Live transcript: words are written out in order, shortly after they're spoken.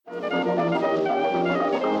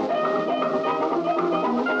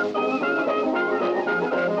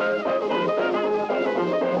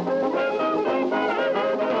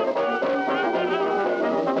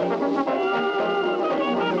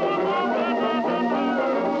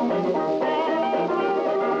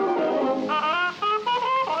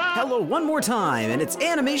one more time, and it's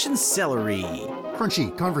Animation Celery.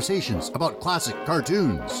 Crunchy conversations about classic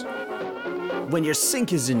cartoons. When your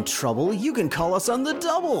sink is in trouble, you can call us on the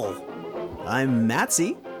double. I'm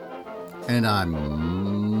Matsy. And I'm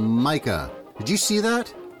Micah. Did you see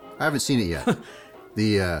that? I haven't seen it yet.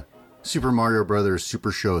 The Super Mario Brothers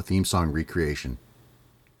Super Show theme song recreation.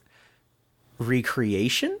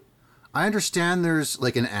 Recreation? I understand there's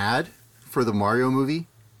like an ad for the Mario movie.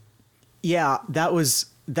 Yeah, that was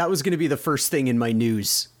going to be the first thing in my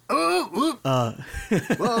news. Well,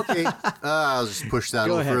 okay. I'll just push that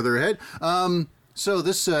a little further ahead. So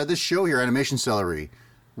this show here, Animation Celery,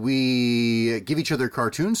 we give each other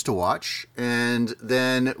cartoons to watch, and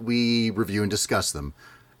then we review and discuss them.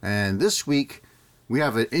 And this week, we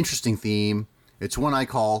have an interesting theme. It's one I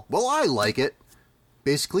call, well, I like it.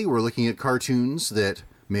 Basically, we're looking at cartoons that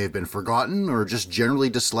may have been forgotten or just generally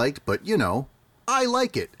disliked, but, you know, I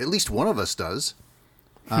like it. At least one of us does.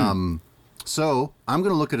 So, I'm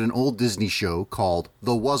going to look at an old Disney show called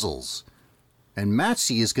The Wuzzles. And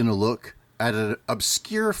Matsy is going to look at an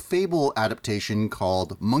obscure fable adaptation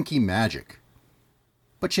called Monkey Magic.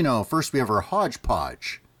 But, you know, first we have our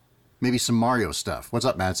hodgepodge. Maybe some Mario stuff. What's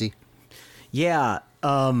up, Matsy? Yeah,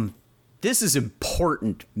 this is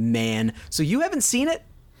important, man. So you haven't seen it?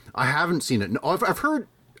 I haven't seen it. No, I've heard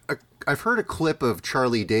a clip of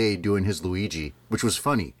Charlie Day doing his Luigi, which was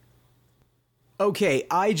funny. Okay,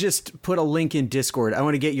 I just put a link in Discord. I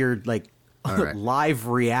want to get your right. live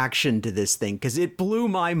reaction to this thing because it blew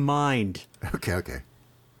my mind. Okay.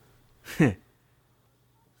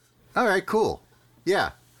 All right, cool. Yeah.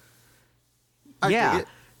 I dig it.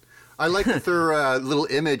 I like that their little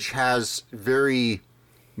image has very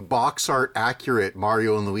box art accurate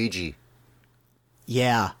Mario and Luigi.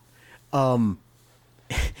 Yeah.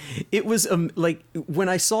 It was like when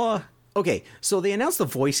I saw. Okay, so they announced the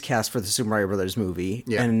voice cast for the Super Mario Brothers movie,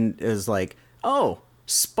 and it was like, oh,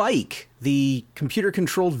 Spike, the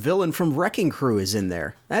computer-controlled villain from Wrecking Crew, is in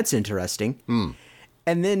there. That's interesting.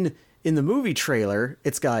 And then in the movie trailer,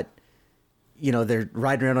 it's got, you know, they're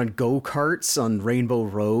riding around on go-karts on Rainbow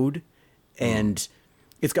Road, and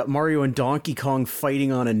it's got Mario and Donkey Kong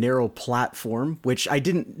fighting on a narrow platform, which I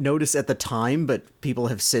didn't notice at the time, but people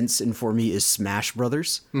have since informed me is Smash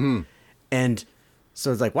Brothers. And so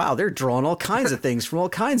it's like, wow, they're drawing all kinds of things from all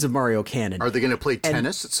kinds of Mario canon. Are they going to play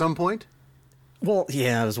tennis at some point? Well,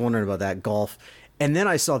 yeah, I was wondering about that, golf. And then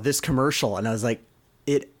I saw this commercial, and I was like,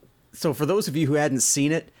 so for those of you who hadn't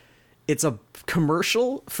seen it, it's a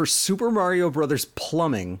commercial for Super Mario Brothers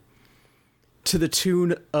plumbing to the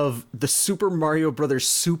tune of the Super Mario Brothers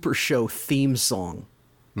Super Show theme song.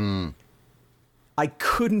 I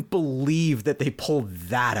couldn't believe that they pulled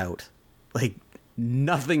that out. Like,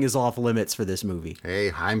 nothing is off limits for this movie. Hey,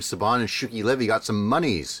 Haim Saban and Shuki Levy got some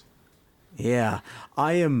monies. Yeah,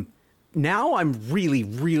 I'm really,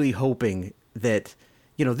 really hoping that,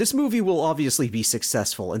 you know, this movie will obviously be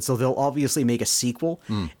successful, and so they'll obviously make a sequel,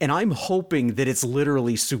 and I'm hoping that it's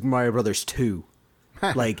literally Super Mario Brothers 2.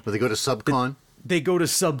 Like, but they go to Subcon? They go to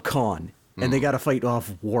Subcon, and they got to fight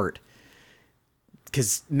off Wart.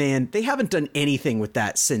 Because, man, they haven't done anything with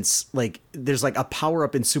that since, like, there's, like, a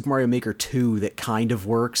power-up in Super Mario Maker 2 that kind of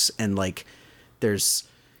works, and, like, there's,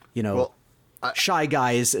 you know, Shy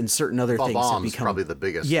Guys and certain other things have become... probably the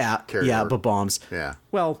biggest character. Yeah, Bob-ombs. Yeah.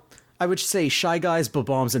 Well, I would say Shy Guys,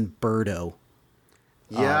 Bob-ombs, and Birdo.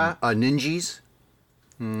 Yeah, Ninjas?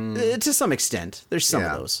 To some extent. There's some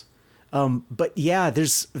of those. But yeah,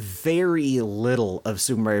 there's very little of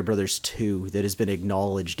Super Mario Brothers 2 that has been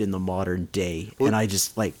acknowledged in the modern day. And I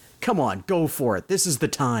just like, come on, go for it. This is the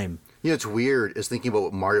time. Yeah, it's weird is thinking about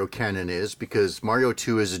what Mario canon is, because Mario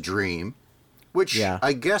 2 is a dream, which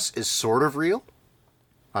I guess is sort of real.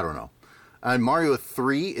 I don't know. And Mario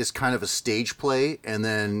 3 is kind of a stage play, and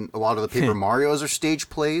then a lot of the Paper Marios are stage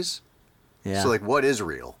plays. Yeah. So like, what is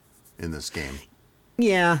real in this game?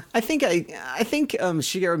 Yeah, I think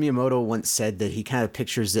Shigeru Miyamoto once said that he kind of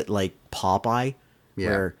pictures it like Popeye,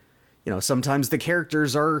 where, you know, sometimes the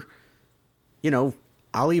characters are, you know,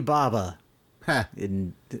 Alibaba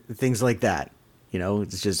and things like that. You know,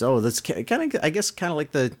 it's just, that's kind of, I guess, kind of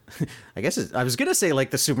like the, I was going to say like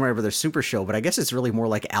the Super Mario Brothers Super Show, but I guess it's really more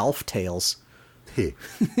like Alf Tales.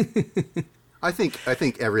 I think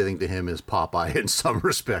everything to him is Popeye in some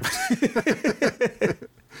respect.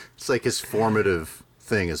 It's like his formative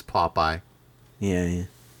thing is Popeye. Yeah.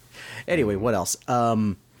 Anyway, what else?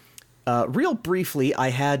 Real briefly,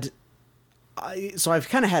 I've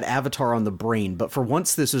kind of had Avatar on the brain, but for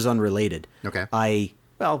once this was unrelated. Okay.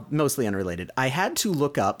 Mostly unrelated. I had to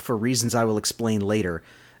look up, for reasons I will explain later,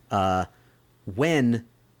 when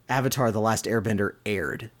Avatar: The Last Airbender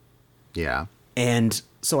aired. Yeah. And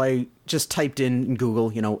so I just typed in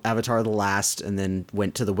Google, Avatar: The Last, and then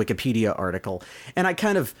went to the Wikipedia article. And I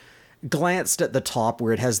kind of glanced at the top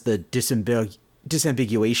where it has the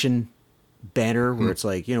disambiguation banner where it's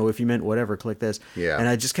like, if you meant whatever, click this. Yeah. And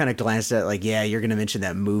I just kind of glanced at like, yeah, you're going to mention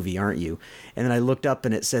that movie, aren't you? And then I looked up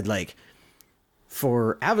and it said like,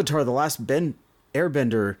 for Avatar: The Last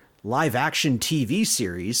Airbender live action TV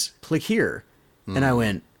series, click here. And I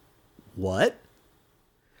went, what?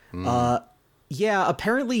 Yeah,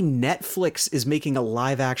 apparently Netflix is making a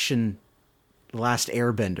live action Last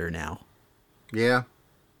Airbender now. Yeah.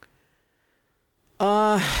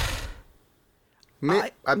 I'd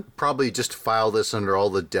probably just file this under all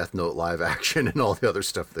the Death Note live action and all the other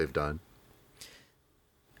stuff they've done.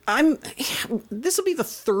 This will be the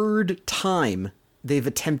third time they've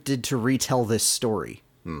attempted to retell this story.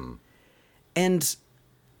 And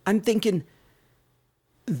I'm thinking,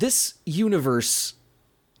 this universe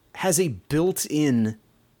has a built-in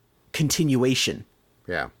continuation.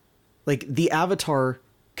 Yeah. Like, the Avatar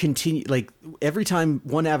like, every time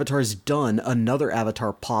one Avatar is done, another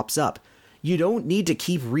Avatar pops up. You don't need to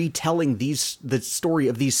keep retelling the story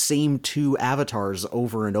of these same two Avatars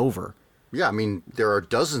over and over. Yeah, I mean, there are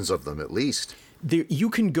dozens of them at least. You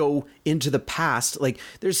can go into the past. Like,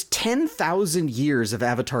 there's 10,000 years of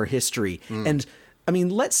Avatar history. And, I mean,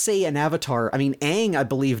 let's say an Avatar... I mean, Aang, I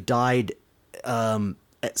believe, died at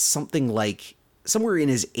something like... somewhere in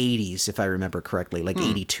his 80s, if I remember correctly. Like,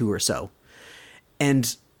 82 or so.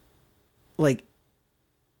 And, like...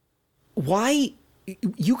 why...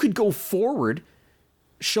 you could go forward,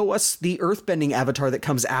 show us the earthbending Avatar that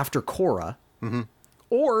comes after Korra,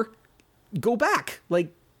 or go back.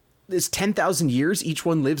 Like, it's 10,000 years. Each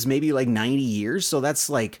one lives maybe like 90 years. So that's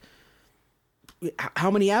like, how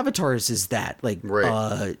many Avatars is that? Like,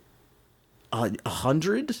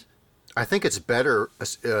 100? I think it's better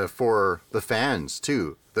for the fans,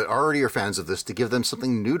 too, that already are fans of this, to give them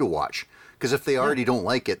something new to watch. Because if they already don't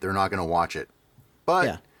like it, they're not going to watch it.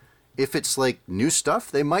 But if it's like new stuff,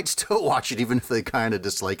 they might still watch it, even if they kind of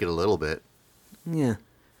dislike it a little bit. Yeah.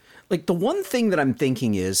 Like, the one thing that I'm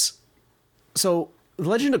thinking is, so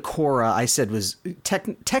Legend of Korra, I said, was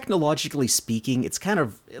technologically speaking, it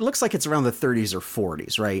looks like it's around the 30s or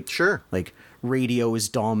 40s, right? Sure. Like, radio is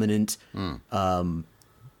dominant.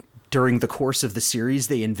 During the course of the series,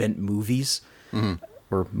 they invent movies,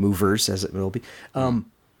 or movers, as it will be.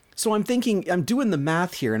 So I'm thinking, I'm doing the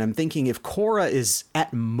math here, and I'm thinking if Korra is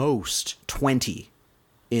at most 20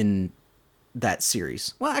 in that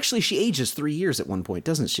series. Well, actually, she ages 3 years at one point,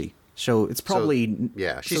 doesn't she? So it's probably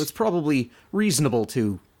so it's probably reasonable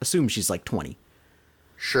to assume she's like 20.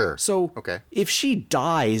 Sure. So if she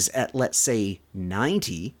dies at, let's say,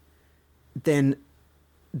 90, then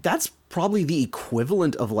that's probably the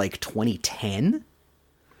equivalent of like 2010.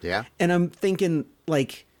 Yeah. And I'm thinking,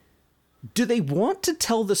 like, do they want to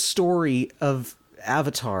tell the story of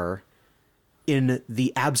Avatar in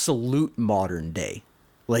the absolute modern day?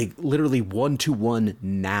 Like, literally 1-to-1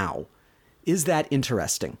 now. Is that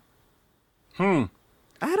interesting? I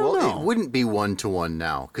don't know. It wouldn't be 1-to-1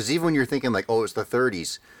 now. Because even when you're thinking, like, oh, it's the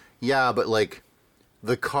 30s. Yeah, but, like,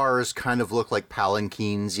 the cars kind of look like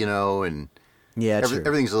palanquins, and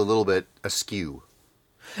everything's a little bit askew.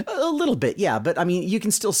 A little bit, yeah. But, I mean, you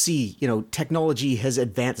can still see, technology has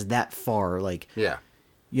advanced that far. Like,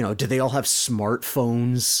 do they all have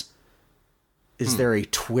smartphones? Is there a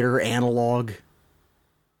Twitter analog?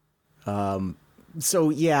 So,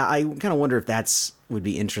 yeah, I kind of wonder if would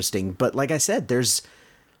be interesting. But like I said, there's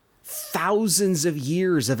thousands of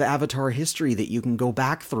years of Avatar history that you can go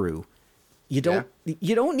back through. You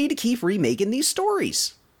don't need to keep remaking these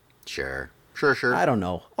stories. Sure. I don't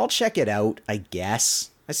know. I'll check it out, I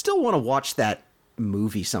guess. I still want to watch that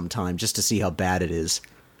movie sometime just to see how bad it is.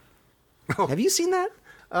 Have you seen that?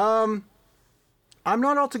 I'm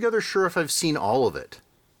not altogether sure if I've seen all of it.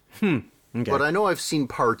 Okay. But I know I've seen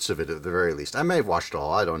parts of it at the very least. I may have watched it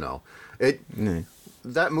all. I don't know.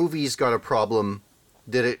 That movie's got a problem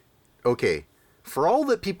that for all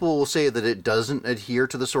that people will say that it doesn't adhere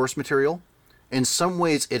to the source material, in some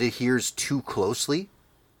ways it adheres too closely.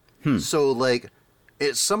 So, like,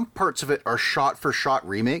 some parts of it are shot-for-shot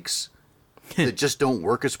remakes that just don't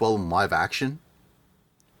work as well in live action.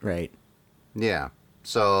 Right. Yeah.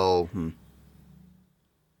 So,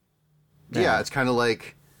 it's kind of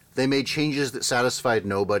like they made changes that satisfied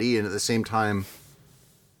nobody and at the same time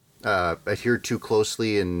adhered too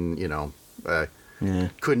closely and,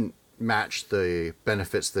 couldn't match the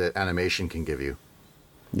benefits that animation can give you.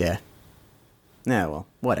 Yeah. Yeah, well,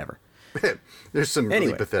 whatever. There's some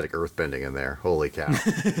really pathetic earthbending in there. Holy cow.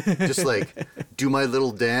 Just like do my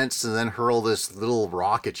little dance and then hurl this little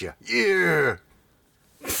rock at you. Yeah!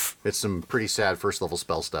 It's some pretty sad first level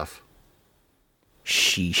spell stuff.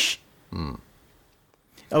 Sheesh.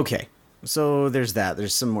 Okay, so there's that.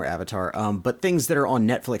 There's some more Avatar. But things that are on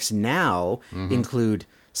Netflix now include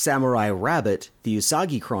Samurai Rabbit, the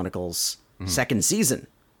Usagi Chronicles, second season.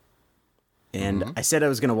 And I said I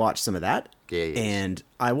was going to watch some of that. Yes. And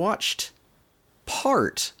I watched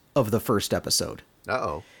part of the first episode.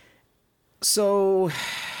 Uh-oh. So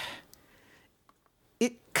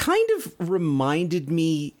it kind of reminded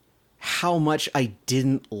me how much I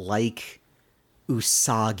didn't like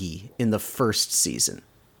Usagi in the first season.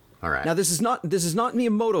 All right. Now this is not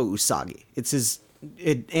Miyamoto Usagi. It's his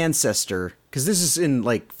ancestor, because this is in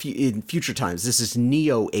in future times. This is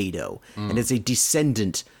Neo Edo, and it's a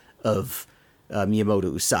descendant of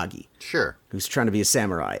Miyamoto Usagi. Sure. Who's trying to be a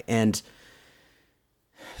samurai. And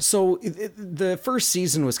so the first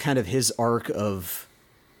season was kind of his arc of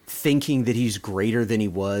thinking that he's greater than he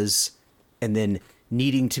was, and then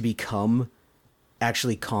needing to become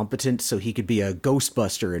actually competent so he could be a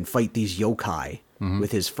ghostbuster and fight these yokai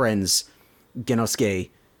with his friends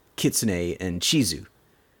Genosuke, Kitsune, and Chizu.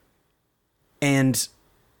 And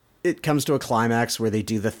it comes to a climax where they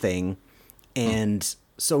do the thing. And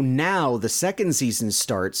so now the second season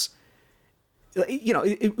starts. You know,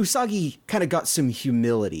 Usagi kind of got some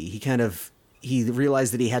humility. He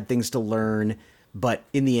realized that he had things to learn, but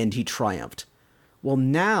in the end he triumphed. Well,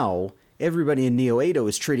 now everybody in Neo Edo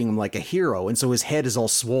is treating him like a hero, and so his head is all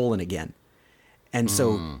swollen again. And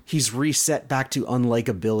so he's reset back to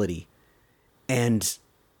unlikability. And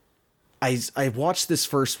I watched this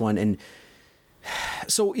first one, and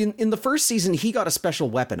so in the first season, he got a special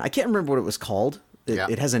weapon. I can't remember what it was called.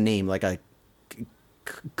 It has a name, like a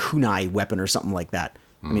kunai weapon or something like that.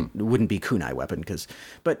 I mean, it wouldn't be kunai weapon,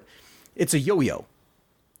 but it's a yo-yo.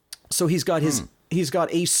 So he's got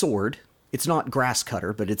a sword. It's not grass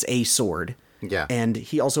cutter, but it's a sword. Yeah. And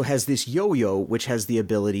he also has this yo-yo, which has the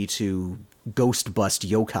ability to ghost bust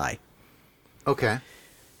yokai. Okay.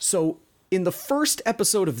 So in the first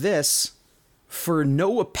episode of this, for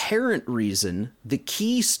no apparent reason, the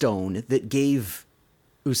keystone that gave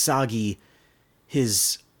Usagi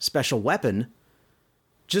his special weapon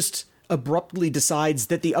just abruptly decides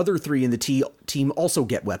that the other three in the team also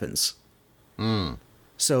get weapons.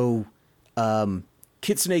 So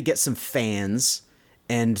Kitsune gets some fans,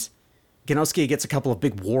 and Genosuke gets a couple of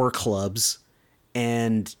big war clubs,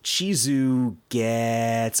 and Chizu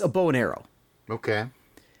gets a bow and arrow. Okay.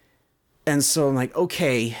 And so I'm like,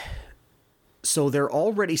 okay, so they're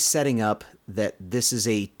already setting up that this is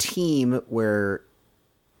a team where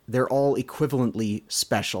they're all equivalently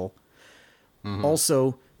special.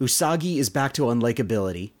 Also, Usagi is back to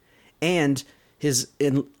unlikability, and his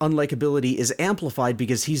unlikability is amplified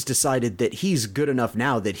because he's decided that he's good enough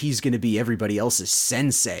now that he's going to be everybody else's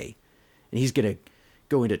sensei, and he's going to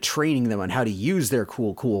go into training them on how to use their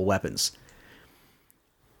cool weapons.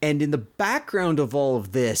 And in the background of all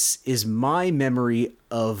of this is my memory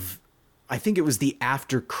of, I think it was the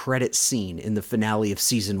after credit scene in the finale of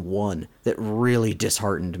season 1 that really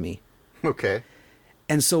disheartened me. Okay.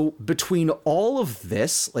 And so between all of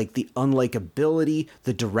this, like the unlikability,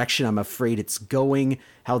 the direction I'm afraid it's going,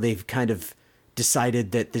 how they've kind of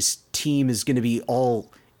decided that this team is going to be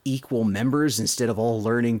all equal members instead of all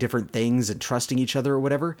learning different things and trusting each other or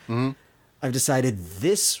whatever, I've decided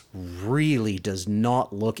this really does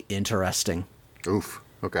not look interesting. Oof.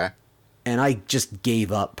 Okay. And I just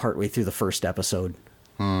gave up partway through the first episode.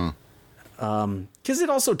 Because it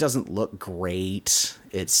also doesn't look great.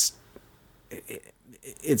 It's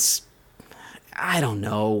I don't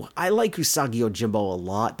know. I like Usagi Yojimbo a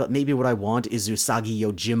lot, but maybe what I want is Usagi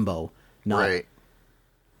Yojimbo, not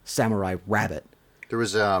Samurai Rabbit. There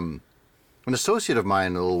was an associate of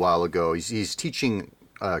mine a little while ago. He's teaching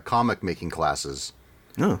comic making classes.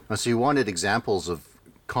 Oh. So he wanted examples of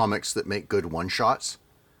comics that make good one-shots.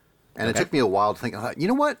 And it took me a while to think, you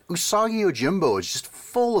know what? Usagi Yojimbo is just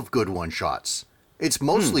full of good one-shots. It's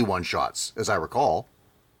mostly one-shots, as I recall.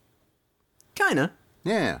 Kinda.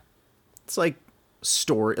 Yeah. It's like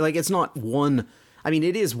story. Like, it's not one... I mean,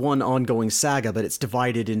 it is one ongoing saga, but it's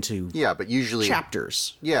divided into but usually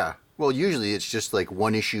chapters. Yeah. Well, usually it's just like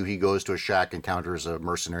one issue he goes to a shack, encounters a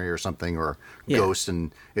mercenary or something, or ghost,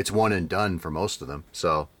 and it's one and done for most of them.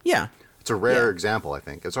 So yeah, it's a rare example, I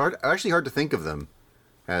think. It's actually hard to think of them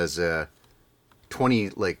as 20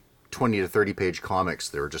 to 30 page comics.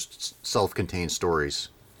 They're just self-contained stories.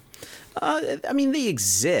 I mean, they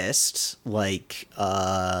exist, like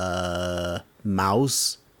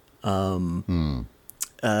Mouse. What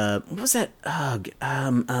was that?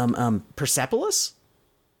 Persepolis?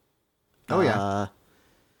 Oh, yeah.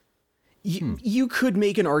 You could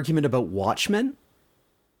make an argument about Watchmen.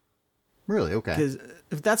 Really? Okay. Because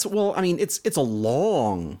that's, well, I mean, it's a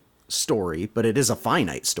long story, but it is a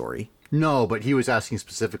finite story. No, but he was asking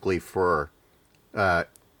specifically for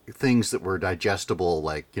things that were digestible,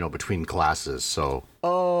 like, between classes. So.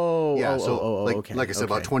 Okay. Like I said,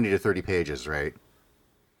 about 20 to 30 pages, right?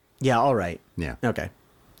 Yeah. All right. Yeah. Okay.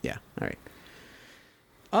 Yeah. All right.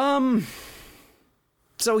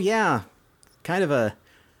 So yeah, kind of a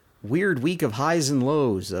weird week of highs and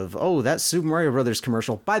lows of, that Super Mario Brothers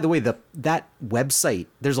commercial. By the way, that website,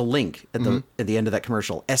 there's a link at the end of that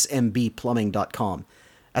commercial, smbplumbing.com.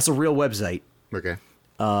 That's a real website. Okay.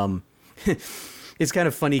 It's kind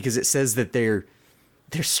of funny because it says that they're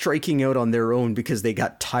striking out on their own because they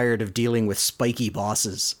got tired of dealing with spiky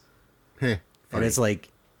bosses. And it's like,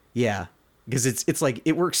 yeah, because it's like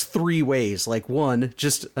it works three ways. Like, one,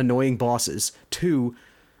 just annoying bosses. Two,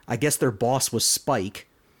 I guess their boss was Spike.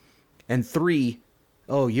 And three,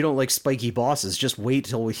 you don't like spiky bosses. Just wait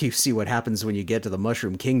till you see what happens when you get to the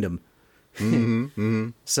Mushroom Kingdom.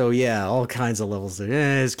 So yeah, all kinds of levels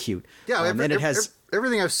there. It's cute. Yeah, and it has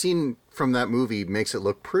everything I've seen from that movie makes it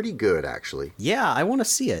look pretty good, actually. Yeah, I want to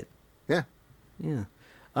see it. Yeah.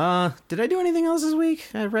 Did I do anything else this week?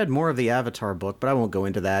 I read more of the Avatar book, but I won't go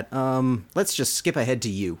into that. Let's just skip ahead to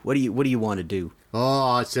you. What do you want to do?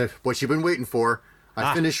 Oh, it's what you've been waiting for.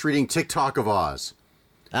 I finished reading TikTok of Oz.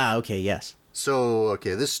 Okay, yes. So,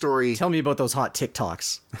 this story... Tell me about those hot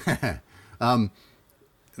TikToks.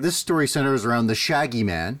 This story centers around the Shaggy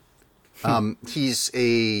Man. He's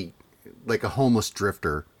a homeless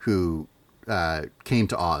drifter who came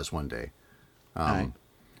to Oz one day. Right.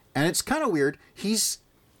 And it's kind of weird. He's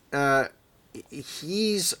got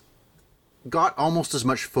almost as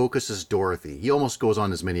much focus as Dorothy. He almost goes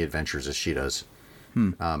on as many adventures as she does.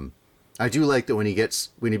 I do like that when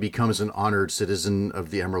he becomes an honored citizen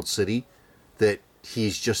of the Emerald City, that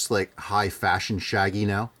he's just like high fashion Shaggy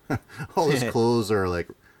now. All his clothes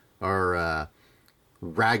are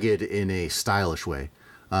ragged in a stylish way.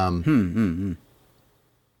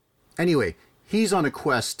 Anyway, he's on a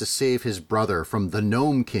quest to save his brother from the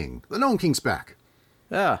Gnome King. The Gnome King's back.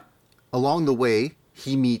 Yeah. Along the way,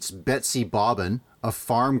 he meets Betsy Bobbin, a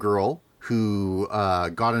farm girl who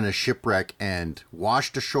got in a shipwreck and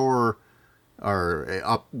washed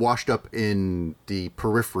up in the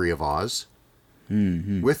periphery of Oz,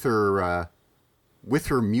 with her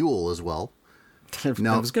mule as well. I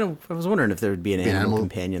was wondering if there would be an animal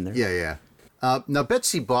companion there. Yeah. Now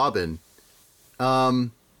Betsy Bobbin,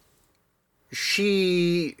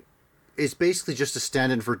 she is basically just a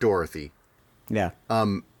stand-in for Dorothy. Yeah.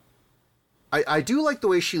 I do like the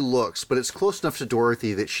way she looks, but it's close enough to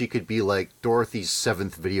Dorothy that she could be like Dorothy's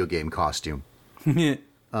 7th video game costume.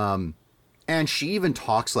 And she even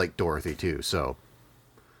talks like Dorothy too, so.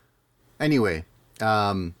 Anyway,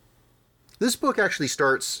 this book actually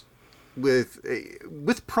starts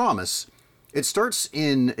with promise. It starts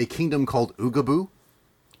in a kingdom called Oogaboo,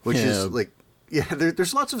 which is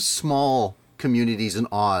there's lots of small communities in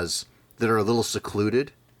Oz that are a little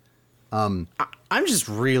secluded. I'm just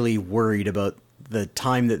really worried about the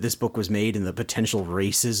time that this book was made and the potential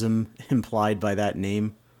racism implied by that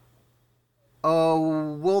name.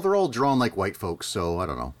 Oh, well, they're all drawn like white folks, so I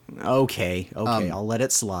don't know. Okay, I'll let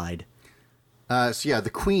it slide.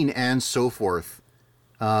 The queen and so forth,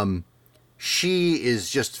 she is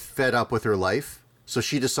just fed up with her life, so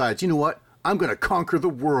she decides, you know what? I'm going to conquer the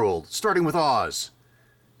world, starting with Oz.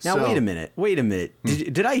 Now, wait a minute.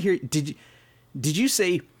 Did I hear... Did you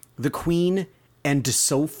say the queen and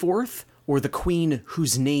so forth, or the queen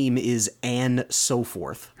whose name is Anne so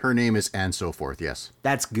forth? Her name is Anne so forth, yes.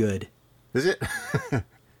 That's good. Is it?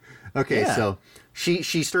 Okay, yeah. So she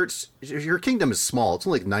starts... Her kingdom is small. It's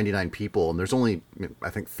only like 99 people, and there's only, I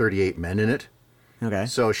think, 38 men in it. Okay.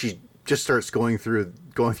 So she just starts going through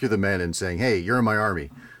the men and saying, hey, you're in my army.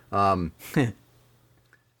 But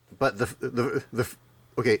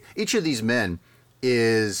each of these men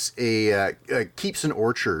is keeps an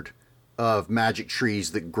orchard of magic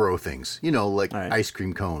trees that grow things, like ice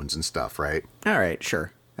cream cones and stuff, right? All right,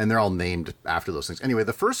 sure. And they're all named after those things. Anyway,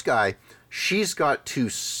 the first guy, she's got to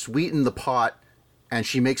sweeten the pot, and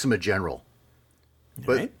she makes him a general.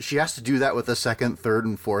 But she has to do that with the second, third,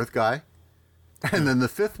 and fourth guy. And then the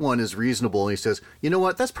fifth one is reasonable, and he says, you know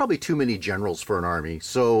what, that's probably too many generals for an army,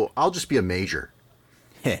 so I'll just be a major.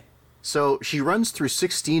 So she runs through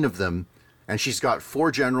 16 of them, and she's got 4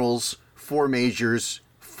 generals, 4 majors,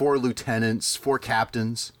 4 lieutenants, 4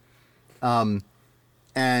 captains. And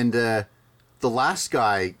the last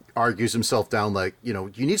guy argues himself down like,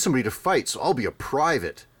 you need somebody to fight, so I'll be a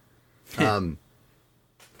private.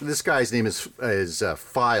 this guy's name is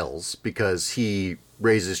Files because he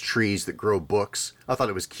raises trees that grow books. I thought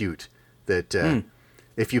it was cute that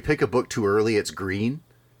if you pick a book too early, it's green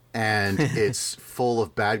and it's full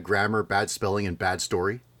of bad grammar, bad spelling, and bad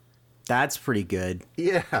story. That's pretty good.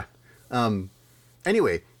 Yeah.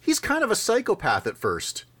 Anyway, he's kind of a psychopath at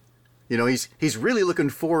first. You know, he's really looking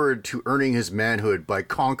forward to earning his manhood by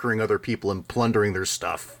conquering other people and plundering their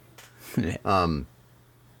stuff.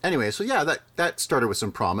 Anyway, so yeah, that started with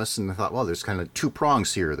some promise, and I thought, well, there's kind of two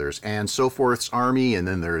prongs here. There's And So Forth's army, and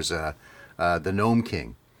then there's the Gnome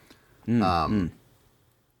King.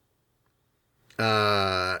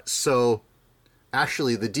 So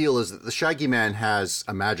actually, the deal is that the Shaggy Man has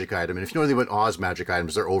a magic item, and if you know anything about Oz magic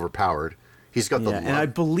items, they're overpowered. He's got the... and I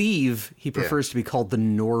believe he prefers to be called the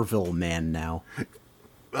Norville Man now.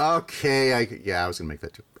 Okay, I was going to make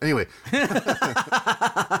that too. Anyway.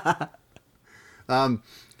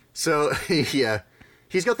 So, yeah,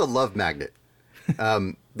 he's got the love magnet.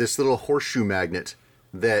 This little horseshoe magnet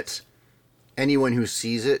that anyone who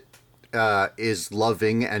sees it is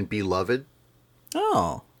loving and beloved.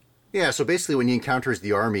 Oh. Yeah, so basically when he encounters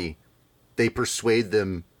the army, they persuade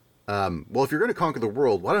them... well, if you're going to conquer the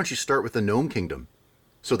world, why don't you start with the Gnome Kingdom?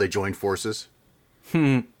 So they join forces.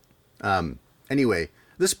 Anyway,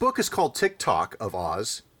 this book is called Tick-Tock of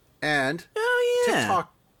Oz, and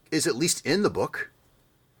Tick-Tock is at least in the book.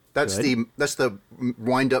 That's the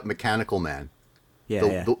wind-up mechanical man.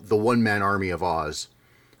 The one-man army of Oz.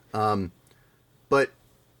 But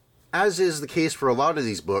as is the case for a lot of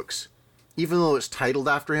these books, even though it's titled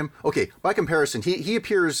after him... Okay, by comparison, he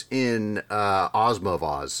appears in Ozma of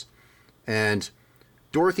Oz. And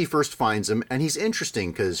Dorothy first finds him, and he's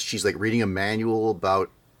interesting because she's like reading a manual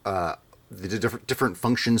about the different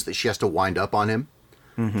functions that she has to wind up on him.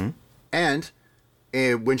 Mm-hmm. And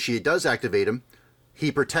when she does activate him,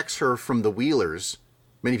 he protects her from the Wheelers.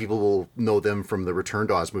 Many people will know them from the Return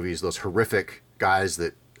to Oz movies, those horrific guys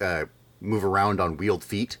that move around on wheeled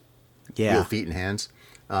feet. Yeah. Wheeled feet and hands.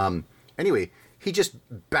 Anyway, he just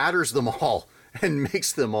batters them all and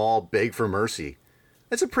makes them all beg for mercy.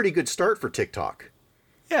 That's a pretty good start for Tick-Tock.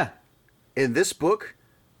 Yeah. In this book,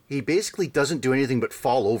 he basically doesn't do anything but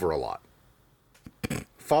fall over a lot.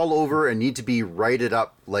 Fall over and need to be righted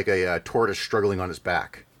up like a tortoise struggling on his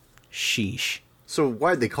back. Sheesh. So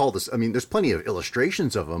why'd they call this? I mean, there's plenty of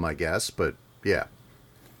illustrations of him, I guess, but yeah.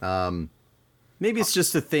 Maybe it's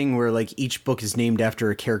just a thing where like each book is named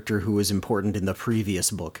after a character who was important in the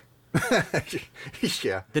previous book.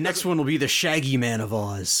 Yeah. The next one will be the Shaggy Man of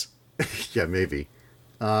Oz. Yeah, maybe.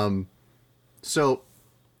 So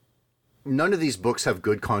none of these books have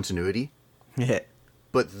good continuity.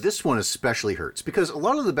 But this one especially hurts because a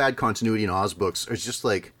lot of the bad continuity in Oz books is just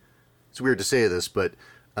like, it's weird to say this, but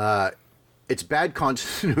it's bad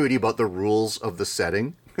continuity about the rules of the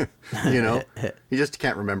setting. You know, you just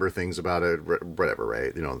can't remember things about it, whatever,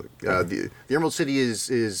 right? You know, the Emerald City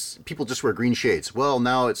is people just wear green shades. Well,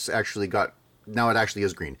 now it actually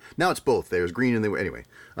is green. Now it's both. There was green and they were anyway.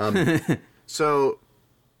 So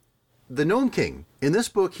the Gnome King in this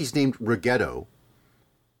book, he's named Ruggedo,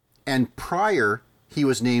 and prior he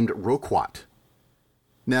was named Roquat.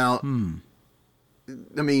 Now,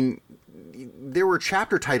 I mean, there were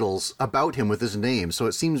chapter titles about him with his name, so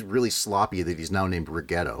it seems really sloppy that he's now named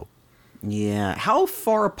Ruggedo. Yeah. How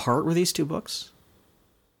far apart were these two books?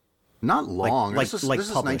 Not long. This is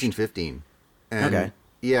 1915. And, okay.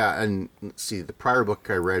 Yeah, and let's see, the prior book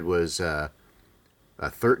I read was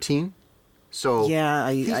 13. So yeah,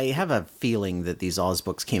 I have a feeling that these Oz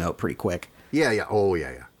books came out pretty quick. Yeah. Oh,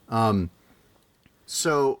 yeah.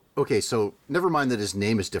 So never mind that his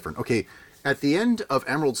name is different. Okay, at the end of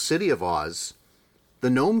Emerald City of Oz, the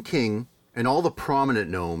Gnome King and all the prominent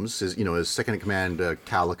gnomes, his second in command,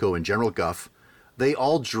 Calico and General Guff, they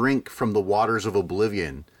all drink from the waters of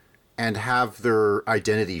oblivion and have their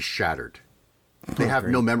identities shattered. They have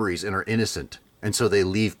no memories and are innocent, and so they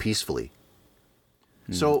leave peacefully.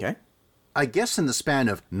 So, okay. I guess in the span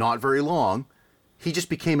of not very long, he just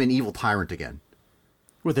became an evil tyrant again.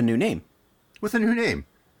 With a new name.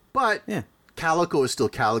 But Calico is still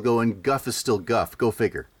Calico and Guff is still Guff. Go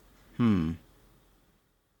figure.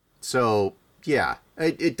 So, yeah,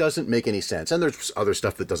 it doesn't make any sense. And there's other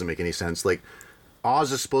stuff that doesn't make any sense. Like,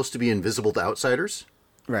 Oz is supposed to be invisible to outsiders.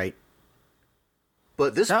 Right.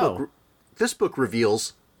 But this book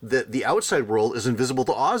reveals that the outside world is invisible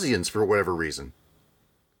to Ozians for whatever reason.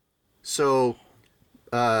 So,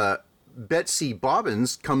 Betsy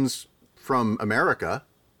Bobbins comes from America.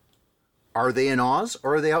 Are they in Oz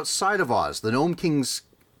or are they outside of Oz? The Gnome King's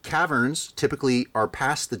caverns typically are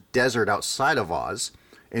past the desert outside of Oz,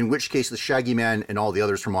 in which case the Shaggy Man and all the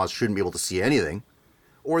others from Oz shouldn't be able to see anything.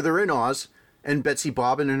 or they're in Oz, and Betsy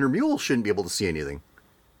Bobbin and her mule shouldn't be able to see anything.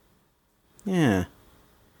 Yeah.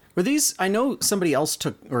 Were these? I know somebody else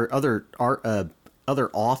took, or other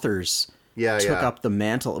authors took up the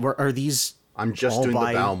mantle. Are these? I'm just doing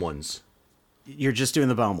the Baum ones. You're just doing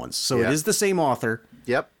the Baum ones, so it is the same author.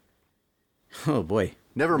 Yep. Oh boy.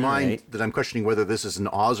 Never mind that I'm questioning whether this is an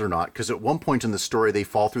Oz or not, because at one point in the story they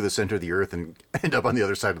fall through the center of the Earth and end up on the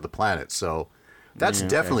other side of the planet. So that's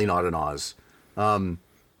definitely not an Oz.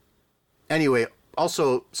 Anyway,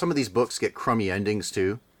 also some of these books get crummy endings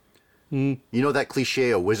too. You know that cliche,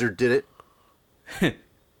 a wizard did it?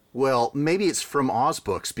 Well, maybe it's from Oz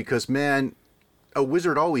books, because, man, a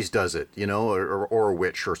wizard always does it, you know, or a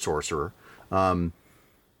witch or sorcerer. In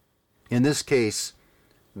this case,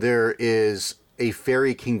 there is a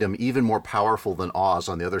fairy kingdom even more powerful than Oz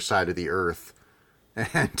on the other side of the earth.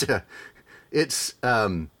 And it's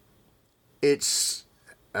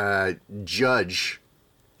judge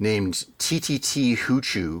named TTT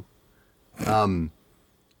Hoochoo,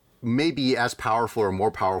 maybe as powerful or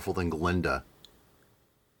more powerful than Glinda.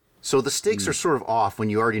 So the stakes are sort of off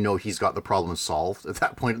when you already know he's got the problem solved at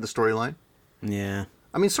that point in the storyline. Yeah.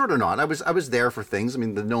 I mean, sort of not. I was there for things. I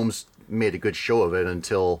mean, the gnomes made a good show of it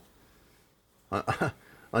until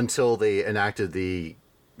they enacted the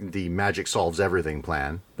magic solves everything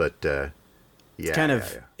plan. But it's kind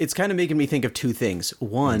of making me think of two things.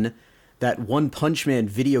 One, that One Punch Man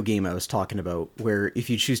video game I was talking about, where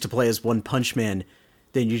if you choose to play as One Punch Man,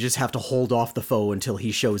 then you just have to hold off the foe until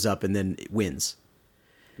he shows up and then it wins.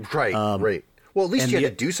 Right, right. Well, at least you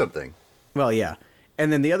had to do something. Well, yeah.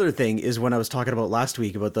 And then the other thing is when I was talking about last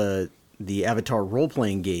week about the Avatar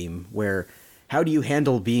role-playing game, where how do you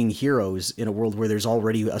handle being heroes in a world where there's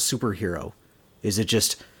already a superhero? Is it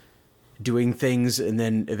just doing things and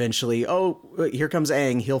then eventually, oh, here comes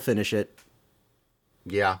Aang, he'll finish it?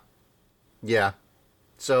 Yeah. Yeah.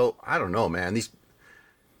 So, I don't know, man.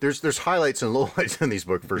 There's highlights and lowlights in these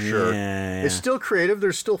books for sure. Yeah. It's still creative.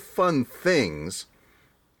 There's still fun things.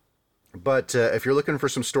 But if you're looking for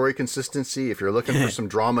some story consistency, if you're looking for some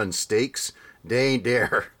drama and stakes, they ain't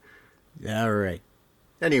there. All right.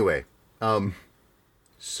 Anyway, on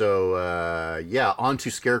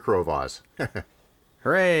to Scarecrow of Oz.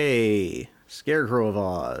 Hooray! Scarecrow of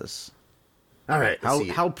Oz. All right.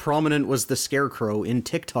 How prominent was the Scarecrow in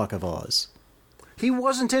TikTok of Oz? He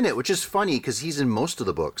wasn't in it, which is funny because he's in most of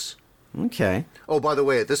the books. Okay. Oh, by the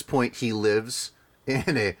way, at this point, he lives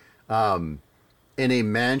in a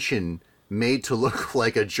mansion made to look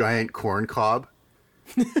like a giant corn cob.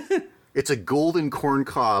 It's a golden corn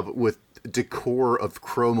cob with decor of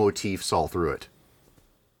crow motifs all through it.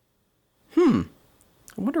 I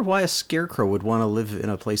wonder why a scarecrow would want to live in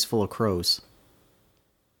a place full of crows.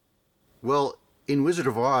 Well, in Wizard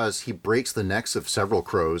of Oz, he breaks the necks of several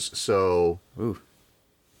crows, so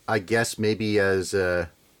I guess maybe as a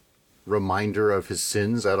reminder of his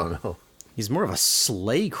sins, I don't know. He's more of a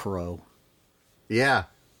slay crow. Yeah.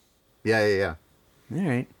 Yeah. All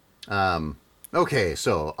right. Okay,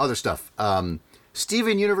 so other stuff.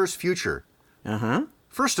 Steven Universe Future. Uh-huh.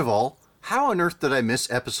 First of all, how on earth did I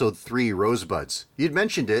miss episode 3, Rosebuds? You'd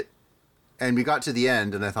mentioned it, and we got to the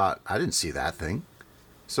end, and I thought, I didn't see that thing.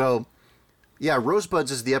 So, yeah,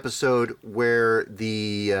 Rosebuds is the episode where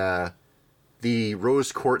the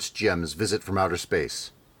rose quartz gems visit from outer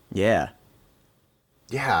space. Yeah.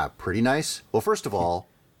 Yeah, pretty nice. Well, first of all,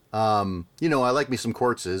 I like me some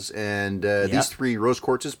quartzes, and these 3 rose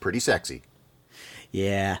quartzes, pretty sexy.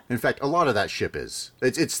 Yeah. In fact, a lot of that ship is.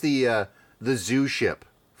 It's the zoo ship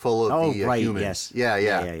full of humans. Yes.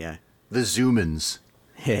 Yeah. The Zoomans.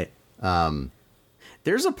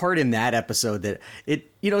 There's a part in that episode that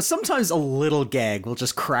sometimes a little gag will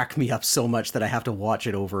just crack me up so much that I have to watch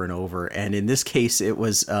it over and over. And in this case, it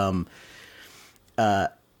was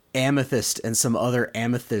Amethyst and some other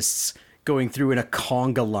amethysts going through in a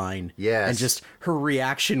conga line. Yes. And just her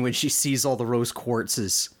reaction when she sees all the rose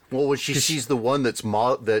quartzes. Well, when she sees the one that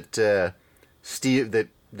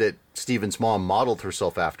Steven's mom modeled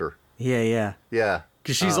herself after. Yeah. Yeah.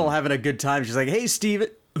 Because she's all having a good time. She's like, hey, Steven.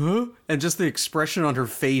 Huh? And just the expression on her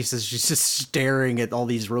face as she's just staring at all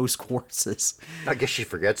these rose quartzes. I guess she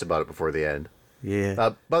forgets about it before the end. Yeah.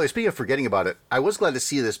 By the way, speaking of forgetting about it, I was glad to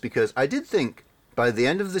see this because I did think by the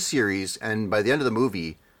end of the series and by the end of the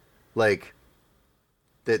movie, like,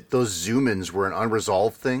 that those Zoomans were an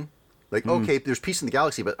unresolved thing. Like, okay, there's peace in the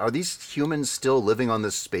galaxy, but are these humans still living on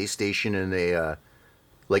this space station in a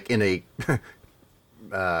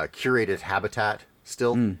curated habitat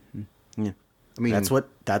still? Yeah. I mean,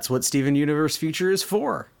 that's what Steven Universe Future is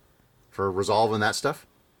for. For resolving that stuff?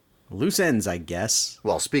 Loose ends, I guess.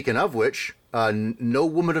 Well, speaking of which, no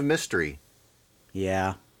Woman of Mystery.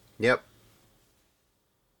 Yeah. Yep.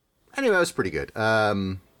 Anyway, it was pretty good.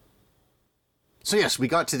 So yes, we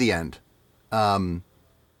got to the end. And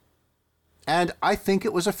I think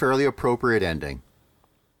it was a fairly appropriate ending.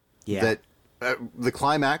 Yeah. That the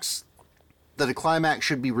climax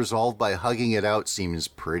should be resolved by hugging it out seems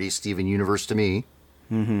pretty Steven Universe to me.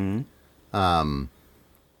 Mm-hmm.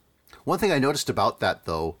 One thing I noticed about that,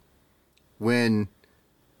 though, when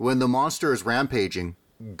the monster is rampaging,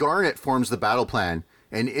 Garnet forms the battle plan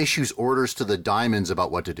and issues orders to the Diamonds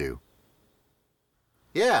about what to do.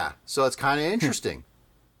 Yeah, so it's kind of interesting.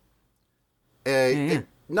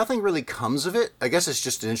 Nothing really comes of it. I guess it's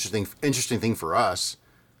just an interesting thing for us.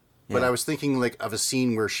 Yeah. But I was thinking like of a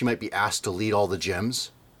scene where she might be asked to lead all the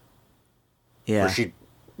gems. Yeah.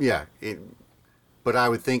 But I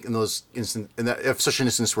would think if such an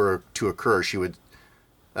instance were to occur, she would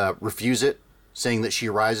refuse it, saying that she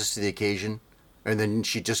rises to the occasion, and then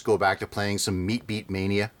she'd just go back to playing some Meat Beat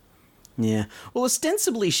Mania. Yeah. Well,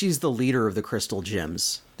 ostensibly, she's the leader of the Crystal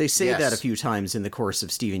Gems. They say that a few times in the course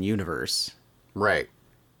of Steven Universe. Right.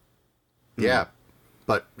 Yeah.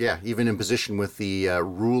 But, yeah, even in position with the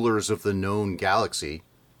rulers of the known galaxy.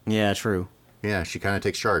 Yeah, true. Yeah, she kind of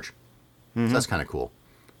takes charge. Mm-hmm. So that's kind of cool.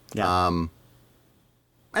 Yeah.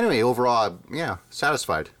 Anyway, overall, yeah,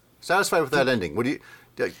 satisfied. Satisfied with that ending. What do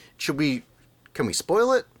you... Can we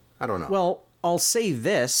spoil it? I don't know. Well, I'll say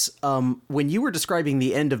this. When you were describing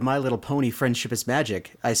the end of My Little Pony Friendship is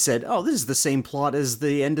Magic, I said, oh, this is the same plot as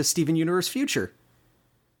the end of Steven Universe Future.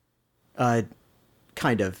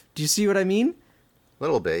 Kind of. Do you see what I mean? A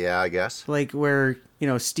little bit, yeah, I guess. Like where,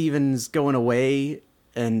 Steven's going away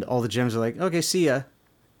and all the gems are like, okay, see ya.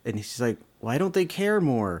 And he's like, why don't they care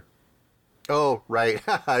more? Oh, right.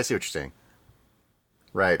 I see what you're saying.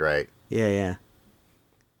 Right. Yeah.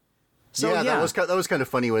 So yeah, that was kind of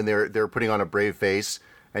funny when they were putting on a brave face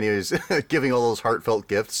and he was giving all those heartfelt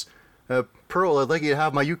gifts. Pearl, I'd like you to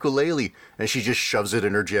have my ukulele, and she just shoves it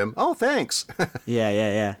in her gym. Oh, thanks.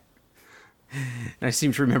 Yeah. And I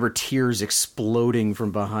seem to remember tears exploding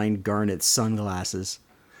from behind Garnet's sunglasses.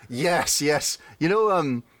 Yes.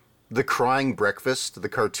 The Crying Breakfast, the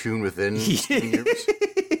cartoon within.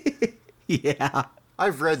 Yeah.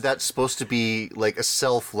 I've read that's supposed to be like a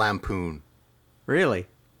self-lampoon. Really?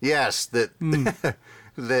 Yes, that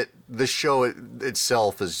that the show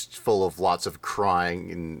itself is full of lots of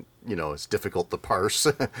crying, and it's difficult to parse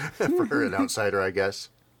for an outsider, I guess.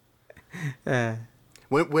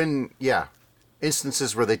 When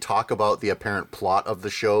instances where they talk about the apparent plot of the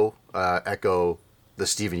show echo the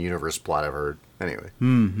Steven Universe plot I've heard. Anyway.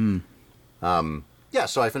 Yeah,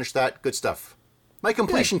 so I finished that. Good stuff. My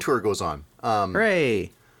completion tour goes on.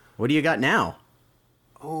 Hooray! What do you got now?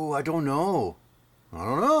 Oh, I don't know.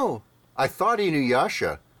 I thought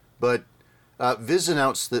Inuyasha, but Viz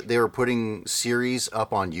announced that they were putting series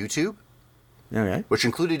up on YouTube. Okay. Which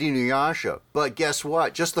included Inuyasha. But guess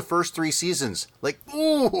what? Just the first 3 seasons. Like,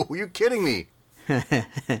 ooh, are you kidding me?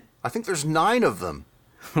 I think there's 9 of them.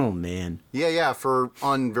 Oh, man. Yeah,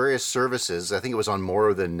 on various services. I think it was on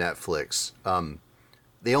more than Netflix.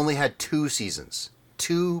 They only had 2 seasons.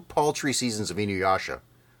 2 paltry seasons of Inuyasha.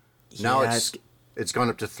 Now it's gone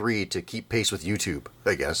up to 3 to keep pace with YouTube,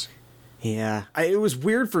 I guess. Yeah. It was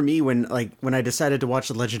weird for me when I decided to watch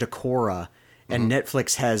The Legend of Korra, and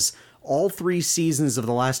Netflix has all 3 seasons of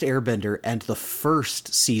The Last Airbender and the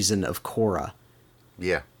first season of Korra.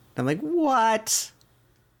 Yeah. I'm like, what?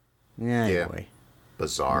 Yeah. Boy.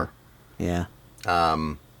 Bizarre. Yeah.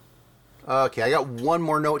 Okay, I got one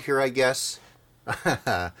more note here, I guess.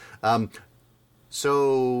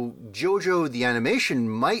 So JoJo the animation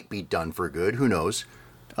might be done for good, who knows?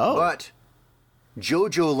 Oh. But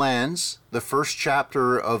JoJo Lands, the first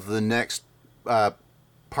chapter of the next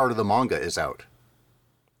part of the manga is out.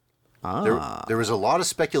 There was a lot of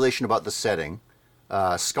speculation about the setting.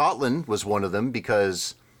 Scotland was one of them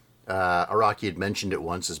because Araki had mentioned it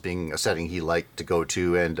once as being a setting he liked to go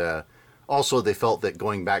to, and also they felt that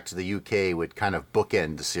going back to the UK would kind of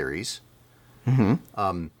bookend the series.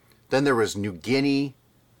 Then there was New Guinea,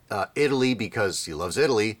 Italy because he loves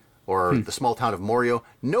Italy, or the small town of Morio.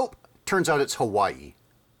 Nope, turns out it's Hawaii.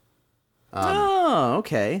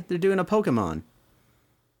 Okay. They're doing a Pokemon.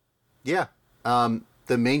 Yeah.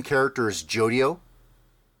 The main character is Jodio.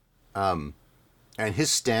 And his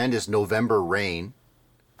stand is November Rain.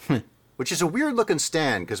 Which is a weird looking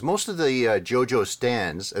stand, because most of the JoJo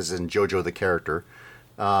stands, as in JoJo the character,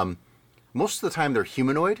 most of the time they're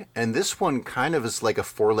humanoid, and this one kind of is like a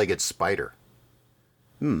 4-legged spider.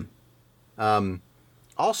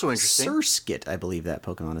 Also interesting. Surskit, I believe that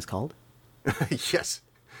Pokemon is called. Yes.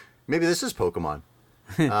 Maybe this is Pokemon.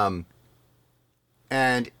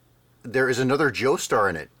 And there is another Joestar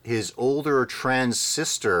in it, his older trans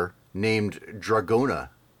sister named Dragona.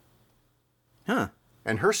 Huh.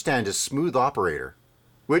 And her stand is Smooth Operator,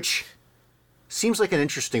 which seems like an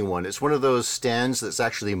interesting one. It's one of those stands that's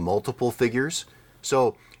actually multiple figures.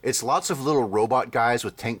 So it's lots of little robot guys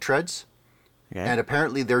with tank treads. Okay. And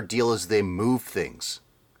apparently their deal is they move things.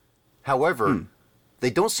 However, they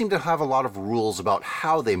don't seem to have a lot of rules about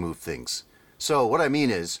how they move things. So what I mean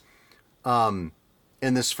is, in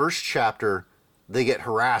this first chapter, they get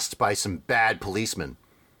harassed by some bad policemen.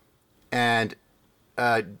 And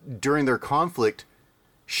during their conflict,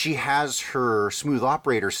 she has her Smooth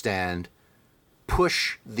Operator stand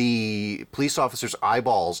push the police officer's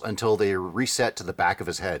eyeballs until they reset to the back of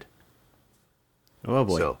his head. Oh,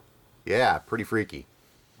 boy. So, yeah, pretty freaky.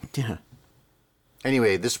 Yeah.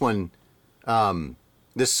 Anyway, this one,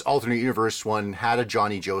 this alternate universe one had a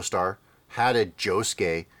Johnny Joestar, had a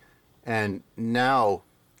Josuke, and now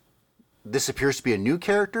this appears to be a new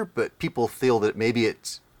character, but people feel that maybe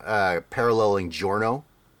it's paralleling Giorno,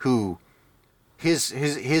 who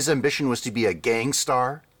his ambition was to be a gang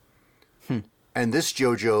star. And this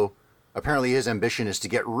JoJo, apparently his ambition is to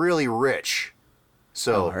get really rich.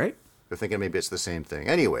 So all right. They're thinking maybe it's the same thing.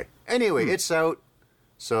 Anyway, it's out.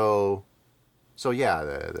 So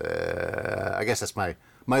yeah, I guess that's my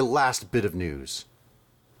last bit of news.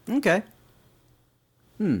 Okay.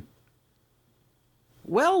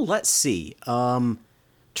 Well, let's see.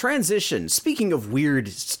 Transition. Speaking of weird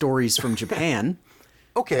stories from Japan.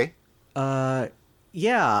 Okay. You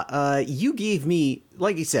gave me,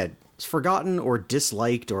 like you said, forgotten or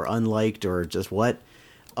disliked or unliked or just what.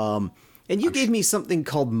 And you gave me something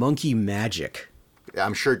called Monkey Magic.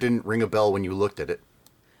 I'm sure it didn't ring a bell when you looked at it.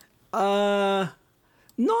 Not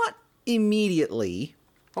immediately.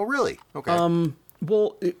 Oh, really? Okay.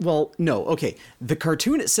 Well, no. Okay. The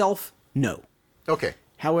cartoon itself, no. Okay.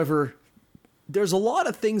 However, there's a lot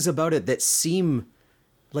of things about it that seem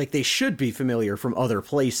like they should be familiar from other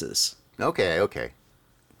places. Okay.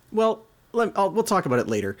 Well, we'll talk about it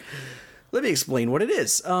later. Let me explain what it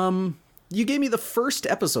is. You gave me the first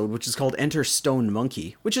episode, which is called Enter Stone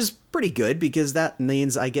Monkey, which is pretty good because that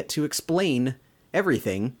means I get to explain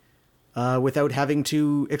everything without having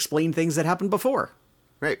to explain things that happened before.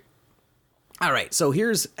 Right. All right, so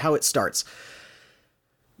here's how it starts.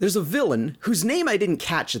 There's a villain whose name I didn't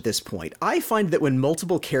catch at this point. I find that when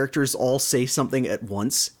multiple characters all say something at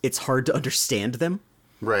once, it's hard to understand them.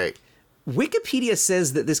 Right. Wikipedia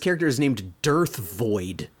says that this character is named Dearth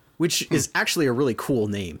Void, which is actually a really cool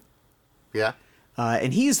name. Yeah.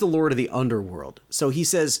 And he's the Lord of the Underworld. So he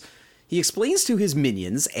explains to his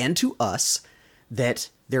minions and to us that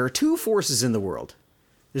there are two forces in the world.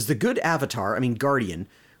 There's the good Guardian,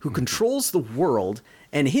 who controls the world,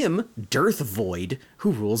 and him, Dearth Void,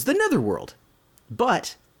 who rules the Netherworld.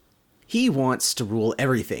 But he wants to rule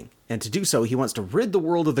everything. And to do so, he wants to rid the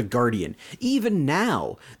world of the Guardian. Even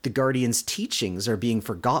now, the Guardian's teachings are being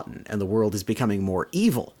forgotten, and the world is becoming more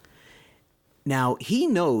evil. Now, he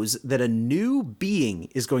knows that a new being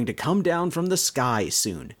is going to come down from the sky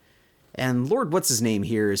soon. And Lord What's-His-Name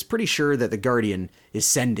here is pretty sure that the Guardian is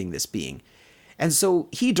sending this being. And so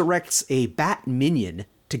he directs a bat minion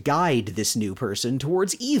to guide this new person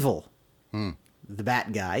towards evil. The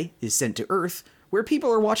bat guy is sent to Earth, where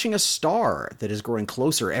people are watching a star that is growing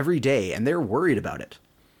closer every day, and they're worried about it.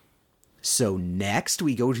 So next,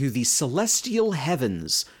 we go to the celestial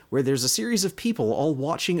heavens, where there's a series of people all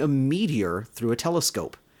watching a meteor through a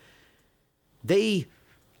telescope. They,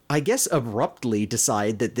 I guess, abruptly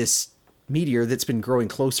decide that this meteor that's been growing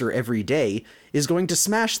closer every day is going to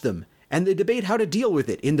smash them, and they debate how to deal with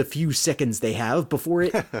it in the few seconds they have before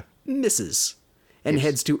it misses and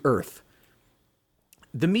heads to Earth.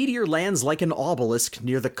 The meteor lands like an obelisk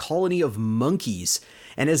near the colony of monkeys,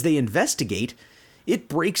 and as they investigate, it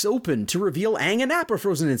breaks open to reveal Aang and Appa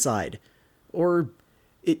frozen inside. Or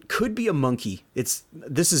it could be a monkey.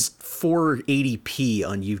 This is 480p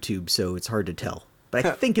on YouTube, so it's hard to tell. But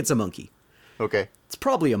I think it's a monkey. Okay. It's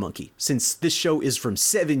probably a monkey, since this show is from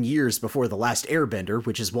 7 years before The Last Airbender,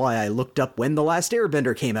 which is why I looked up when The Last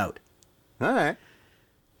Airbender came out. All right.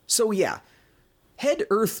 So yeah, Head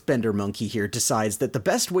Earthbender Monkey here decides that the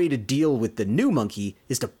best way to deal with the new monkey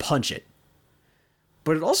is to punch it.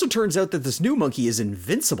 But it also turns out that this new monkey is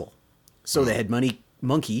invincible. So the head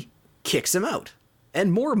monkey kicks him out.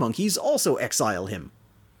 And more monkeys also exile him.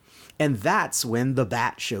 And that's when the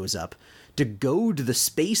bat shows up to goad the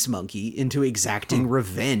space monkey into exacting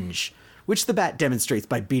revenge, which the bat demonstrates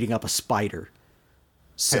by beating up a spider.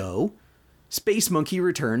 So, Space Monkey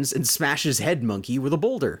returns and smashes Head Monkey with a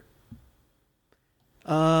boulder.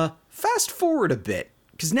 Fast forward a bit,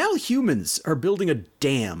 because now humans are building a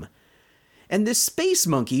dam, And this space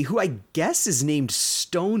monkey, who I guess is named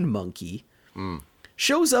Stone Monkey,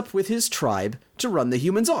 shows up with his tribe to run the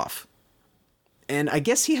humans off. And I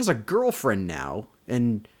guess he has a girlfriend now,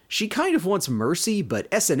 and she kind of wants mercy, but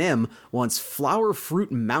S&M wants Flower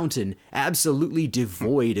Fruit Mountain absolutely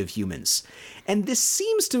devoid of humans. And this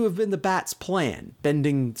seems to have been the Bat's plan,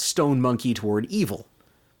 bending Stone Monkey toward evil.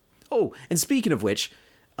 Oh, and speaking of which,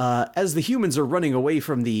 as the humans are running away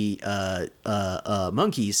from the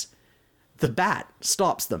monkeys, the Bat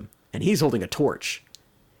stops them, and he's holding a torch.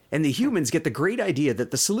 And the humans get the great idea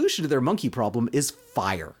that the solution to their monkey problem is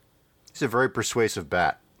fire. He's a very persuasive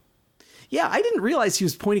Bat. Yeah, I didn't realize he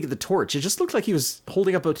was pointing at the torch. It just looked like he was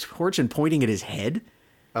holding up a torch and pointing at his head.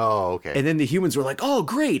 Oh, okay. And then the humans were like, oh,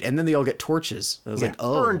 great. And then they all get torches. I was like,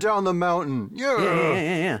 oh. Burn down the mountain.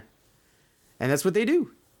 Yeah. And that's what they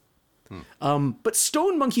do. But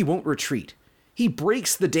Stone Monkey won't retreat. He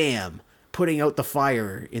breaks the dam, putting out the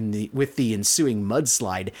fire with the ensuing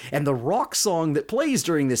mudslide, and the rock song that plays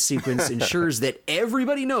during this sequence ensures that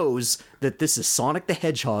everybody knows that this is Sonic the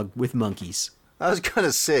Hedgehog with monkeys. I was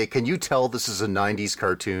gonna say, can you tell this is a 90s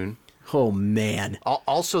cartoon? Oh, man.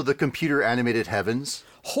 Also, the computer animated heavens.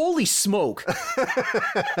 Holy smoke.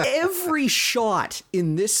 Every shot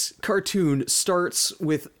in this cartoon starts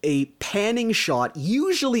with a panning shot,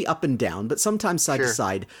 usually up and down, but sometimes side to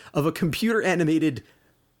side, of a computer animated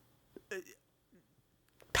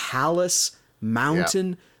palace,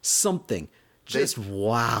 mountain, something. Just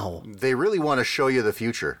wow. They really want to show you the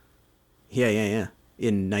future. Yeah.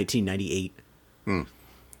 In 1998.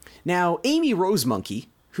 Now, Amy Rose Monkey,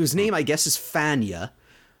 whose name I guess is Fanya,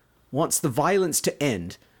 wants the violence to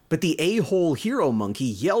end, but the a-hole hero monkey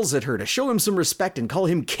yells at her to show him some respect and call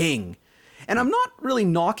him king. And I'm not really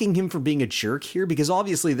knocking him for being a jerk here, because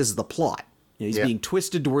obviously this is the plot. You know, he's being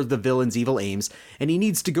twisted towards the villain's evil aims, and he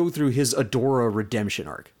needs to go through his Adora redemption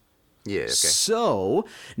arc. Yeah, okay. So,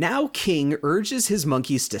 now King urges his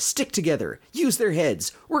monkeys to stick together, use their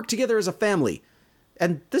heads, work together as a family.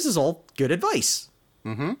 And this is all good advice.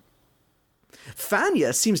 Mm-hmm.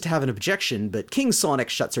 Fanya seems to have an objection, but King Sonic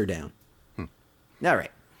shuts her down. All right.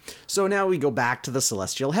 So now we go back to the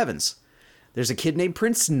celestial heavens. There's a kid named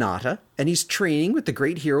Prince Nata, and he's training with the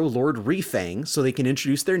great hero Lord Refang so they can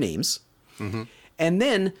introduce their names. Mm-hmm. And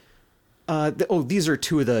then, these are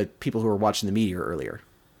two of the people who were watching the meteor earlier.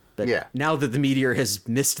 But now that the meteor has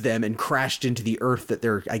missed them and crashed into the Earth that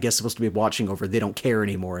they're, I guess, supposed to be watching over, they don't care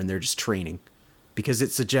anymore, and they're just training. Because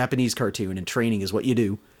it's a Japanese cartoon, and training is what you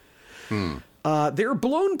do. They're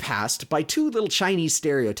blown past by two little Chinese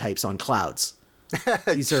stereotypes on clouds.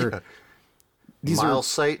 These are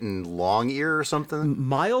Milesight and Long Ear or something?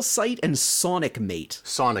 Milesight and Sonic Mate.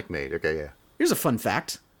 Sonic Mate, okay, yeah. Here's a fun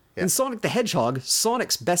fact. In Sonic the Hedgehog,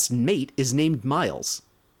 Sonic's best mate is named Miles.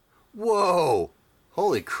 Whoa!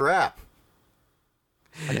 Holy crap.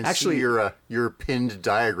 I can see your pinned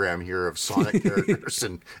diagram here of Sonic characters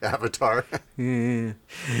in Avatar.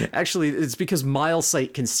 Actually, it's because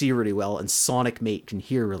Milesight can see really well and Sonic Mate can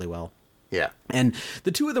hear really well. Yeah. And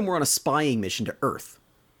the two of them were on a spying mission to Earth.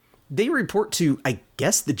 They report to, I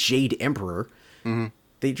guess, the Jade Emperor. Mm-hmm.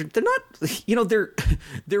 They're not,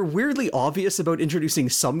 they're weirdly obvious about introducing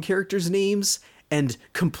some characters' names and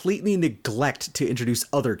completely neglect to introduce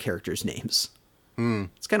other characters' names.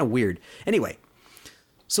 It's kind of weird. Anyway.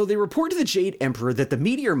 So they report to the Jade Emperor that the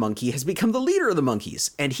Meteor Monkey has become the leader of the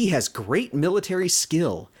monkeys, and he has great military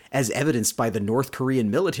skill, as evidenced by the North Korean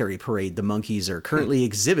military parade the monkeys are currently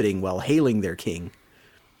exhibiting while hailing their king.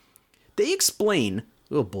 They explain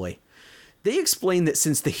that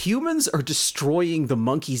since the humans are destroying the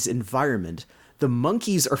monkeys' environment, the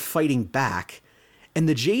monkeys are fighting back, and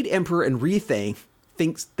the Jade Emperor and Rethang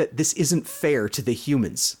thinks that this isn't fair to the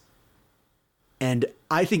humans. And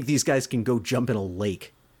I think these guys can go jump in a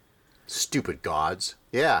lake. Stupid gods.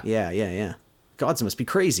 Yeah. Yeah. Gods must be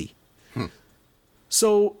crazy.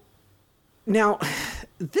 So, now,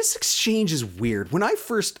 this exchange is weird. When I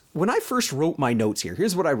first wrote my notes here,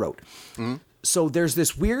 here's what I wrote. So there's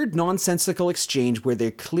this weird nonsensical exchange where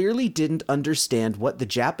they clearly didn't understand what the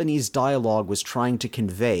Japanese dialogue was trying to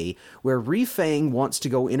convey, where Refang wants to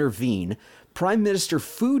go intervene, Prime Minister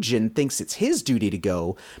Fujin thinks it's his duty to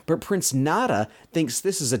go, but Prince Nata thinks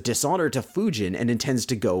this is a dishonor to Fujin and intends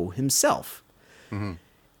to go himself. Mm-hmm.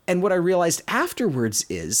 And what I realized afterwards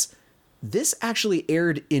is this actually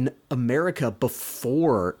aired in America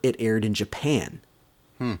before it aired in Japan.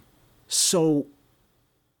 So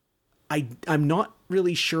I'm not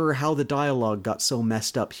really sure how the dialogue got so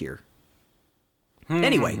messed up here.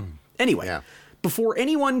 Anyway. Yeah. Before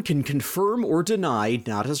anyone can confirm or deny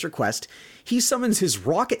Nada's request, he summons his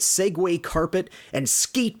rocket Segway carpet and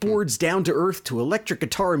skateboards down to Earth to electric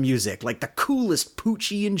guitar music like the coolest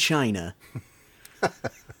Poochie in China.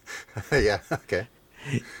 Yeah, okay.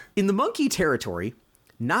 In the monkey territory,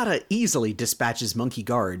 Nada easily dispatches monkey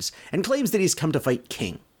guards and claims that he's come to fight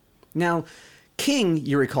King. Now, King,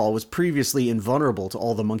 you recall, was previously invulnerable to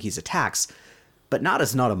all the monkey's attacks, but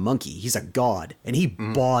Nada's not a monkey, he's a god, and he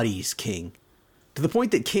bodies King, to the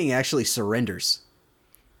point that King actually surrenders.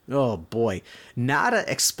 Oh boy, Nada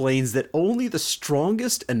explains that only the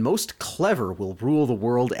strongest and most clever will rule the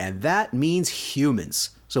world, and that means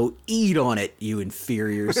humans. So eat on it, you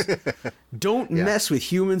inferiors. Don't mess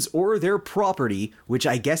with humans or their property, which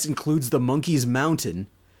I guess includes the monkey's mountain.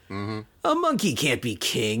 A monkey can't be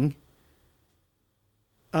king.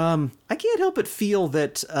 I can't help but feel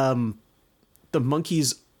that the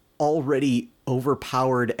monkeys already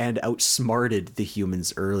overpowered and outsmarted the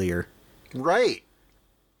humans earlier. Right.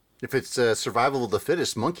 If it's survival of the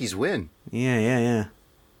fittest, monkeys win. Yeah.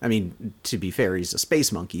 I mean, to be fair, he's a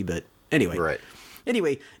space monkey, but anyway. Right.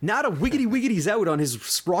 Anyway, Nada wiggity's out on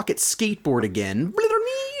his rocket skateboard again.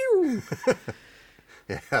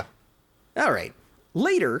 Yeah. All right.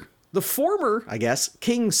 Later, the former, I guess,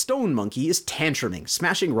 King Stone Monkey is tantruming,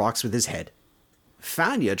 smashing rocks with his head.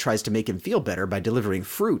 Fanya tries to make him feel better by delivering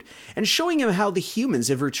fruit and showing him how the humans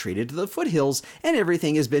have retreated to the foothills and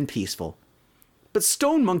everything has been peaceful. But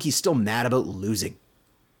Stone Monkey's still mad about losing.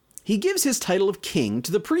 He gives his title of king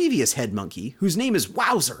to the previous head monkey, whose name is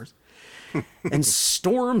Wowzer, and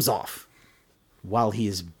storms off. While he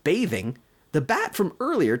is bathing, the bat from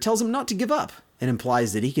earlier tells him not to give up and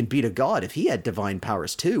implies that he can beat a god if he had divine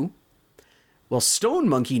powers too. Well, Stone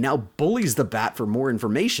Monkey now bullies the bat for more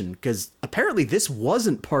information, because apparently this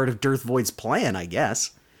wasn't part of Dirthvoid's plan, I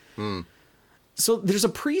guess. So there's a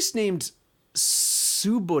priest named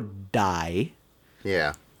Subodai.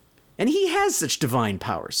 Yeah. And he has such divine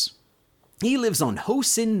powers. He lives on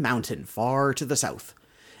Hosin Mountain, far to the south.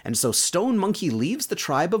 And so Stone Monkey leaves the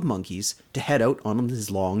tribe of monkeys to head out on his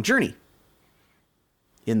long journey.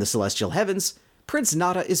 In the celestial heavens, Prince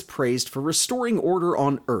Nada is praised for restoring order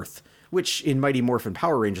on Earth, which in Mighty Morphin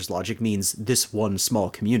Power Rangers logic means this one small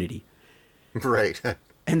community. Right.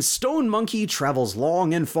 And Stone Monkey travels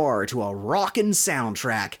long and far to a rockin'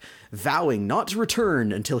 soundtrack, vowing not to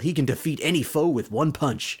return until he can defeat any foe with one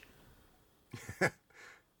punch.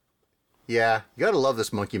 Yeah, you gotta love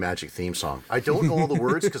this Monkey Magic theme song. I don't know all the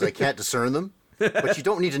words because I can't discern them, but you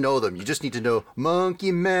don't need to know them. You just need to know,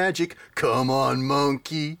 Monkey Magic, come on,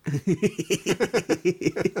 monkey.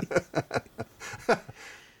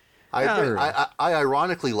 I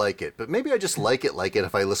ironically like it, but maybe I just like it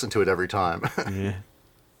if I listen to it every time. Yeah.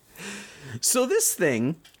 So this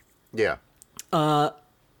thing... Yeah.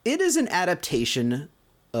 It is an adaptation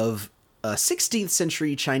of a 16th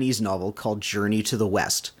century Chinese novel called Journey to the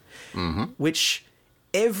West, which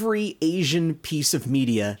every Asian piece of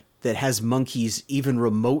media that has monkeys even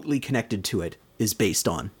remotely connected to it is based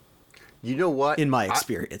on. You know what? In my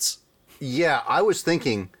experience. I was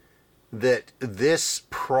thinking that this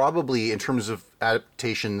probably, in terms of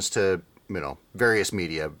adaptations to, various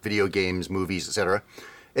media, video games, movies, etc.,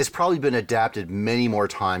 it's probably been adapted many more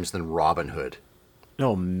times than Robin Hood.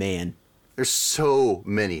 Oh, man. There's so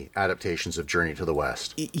many adaptations of Journey to the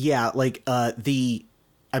West. Yeah, like I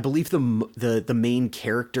believe the main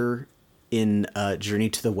character in Journey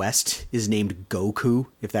to the West is named Goku,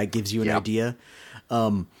 if that gives you an idea.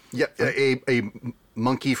 A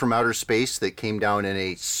monkey from outer space that came down in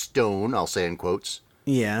a stone, I'll say in quotes.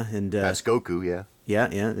 Yeah, and that's Goku, yeah. Yeah,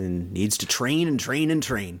 and needs to train and train and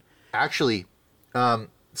train. Actually,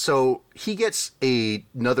 so he gets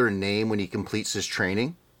another name when he completes his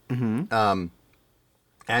training. And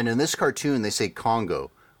in this cartoon, they say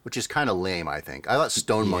Congo, which is kind of lame, I think. I thought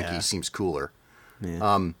Stone Monkey seems cooler.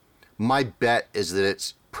 Yeah. My bet is that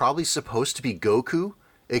it's probably supposed to be Goku,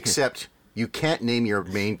 except you can't name your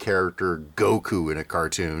main character Goku in a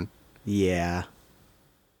cartoon. Yeah.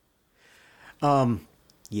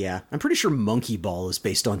 Yeah. I'm pretty sure Monkey Ball is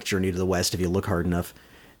based on Journey to the West if you look hard enough.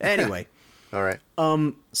 Anyway. All right.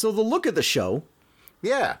 So the look of the show.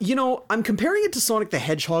 Yeah. I'm comparing it to Sonic the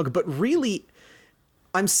Hedgehog, but really,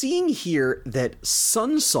 I'm seeing here that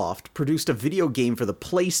Sunsoft produced a video game for the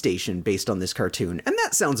PlayStation based on this cartoon, and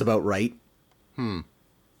that sounds about right. I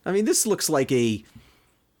mean, this looks like a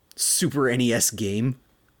Super NES game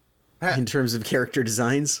in terms of character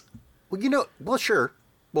designs. Well, sure.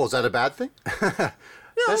 Well, is that a bad thing?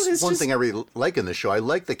 That's one thing I really like in the show. I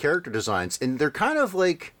like the character designs, and they're kind of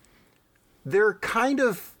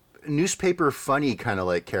newspaper funny kind of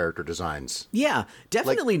like character designs. Yeah,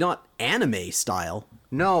 definitely not anime style.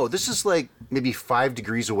 No, this is like maybe 5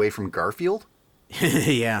 degrees away from Garfield.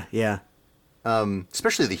 Yeah.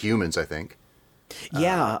 Especially the humans, I think.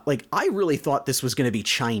 Yeah, like I really thought this was going to be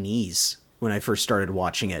Chinese when I first started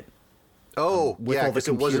watching it. Oh, with yeah, all the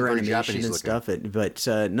computer animation Japanese and looking. stuff.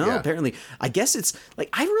 But no, Yeah. apparently, I guess it's like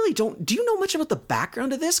I really don't. Do you know much about the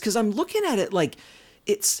background of this? Because I'm looking at it like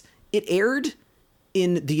it aired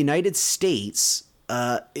in the United States,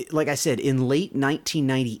 like I said, in late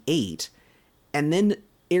 1998, and then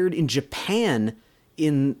aired in Japan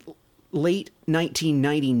in late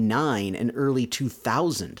 1999 and early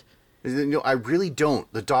 2000. I really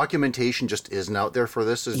don't. The documentation just isn't out there for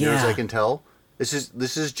this, as near as I can tell. This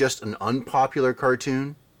is just an unpopular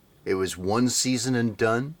cartoon. It was 1 season and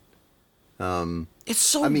done. It's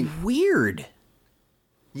so weird.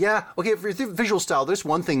 Yeah. Okay. For the visual style, there's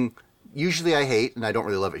one thing usually I hate, and I don't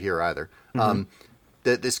really love it here either.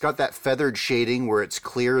 That it's got that feathered shading where it's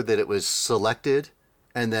clear that it was selected,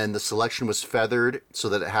 and then the selection was feathered so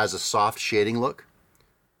that it has a soft shading look.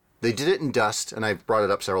 They did it in Dust, and I've brought it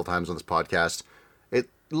up several times on this podcast. It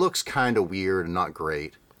looks kind of weird and not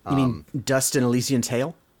great. You mean Dust and Elysian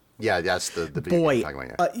Tale? Yeah, that's the boy. I'm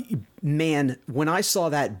talking about, yeah. Man, when I saw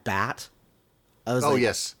that bat, I was like,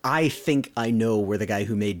 yes. I think I know where the guy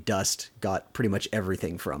who made Dust got pretty much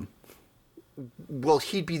everything from. Well,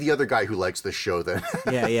 he'd be the other guy who likes this show then.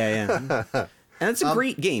 Yeah. And it's a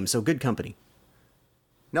great game, so good company.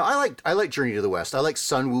 No, I like Journey to the West. I like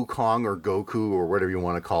Sun Wukong or Goku or whatever you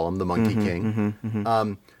want to call him, the Monkey King.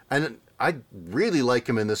 And I really like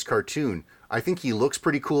him in this cartoon. I think he looks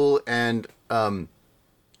pretty cool, and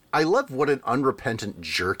I love what an unrepentant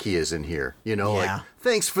jerk he is in here. You know, like,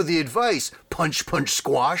 thanks for the advice, punch,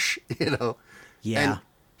 squash, you know. Yeah. And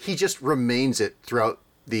he just remains it throughout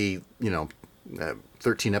the,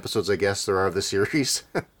 13 episodes, I guess, there are of the series.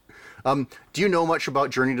 Do you know much about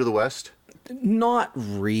Journey to the West? Not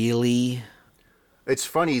really. It's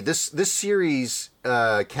funny, this series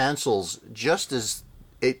cancels just as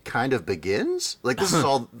it kind of begins. Like, this is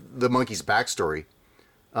all the monkey's backstory.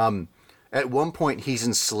 At one point, he's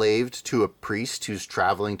enslaved to a priest who's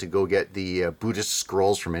traveling to go get the Buddhist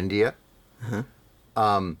scrolls from India.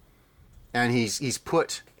 And he's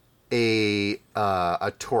put a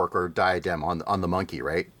torque or diadem on the monkey,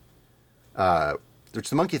 right? Which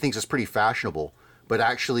the monkey thinks is pretty fashionable, but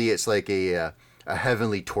actually it's like a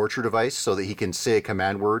heavenly torture device so that he can say a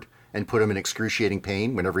command word and put him in excruciating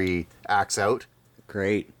pain whenever he acts out.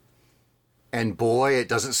 Great. And boy, it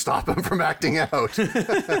doesn't stop him from acting out.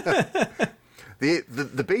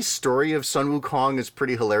 The base story of Sun Wukong is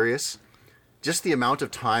pretty hilarious. Just the amount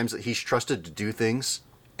of times that he's trusted to do things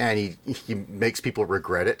and he makes people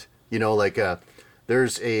regret it. You know, like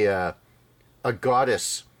there's a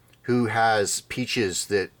goddess who has peaches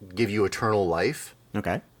that give you eternal life.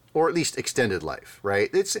 Okay. Or at least extended life, right?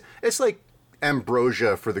 It's like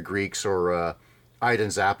ambrosia for the Greeks or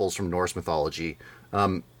Iden's apples from Norse mythology.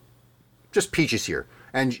 Just peaches here.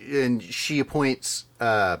 And she appoints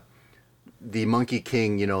the Monkey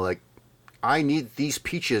King, like, I need these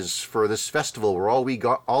peaches for this festival where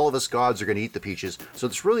all of us gods are going to eat the peaches. So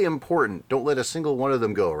it's really important. Don't let a single one of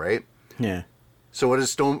them go, right? Yeah. So what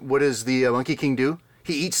does the Monkey King do?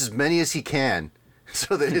 He eats as many as he can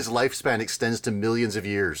so that his lifespan extends to millions of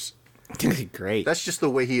years. Great. That's just the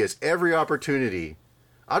way he is. Every opportunity.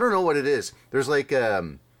 I don't know what it is. There's like,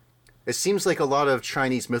 it seems like a lot of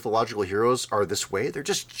Chinese mythological heroes are this way. They're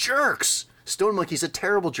just jerks. Stone Monkey's a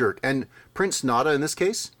terrible jerk. And Prince Nada in this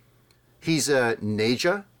case, he's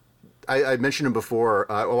Neja. I mentioned him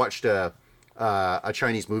before. I watched a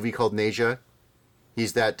Chinese movie called Neja.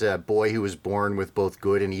 He's that boy who was born with both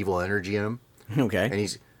good and evil energy in him. Okay. And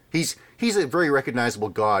he's a very recognizable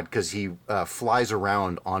god because he flies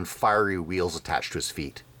around on fiery wheels attached to his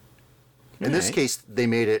feet. In this case, they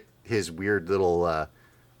made it his weird little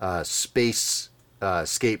space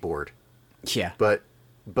skateboard. Yeah. But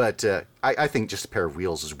I think just a pair of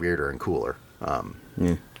wheels is weirder and cooler.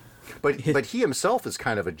 But he himself is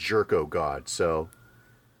kind of a jerko god, so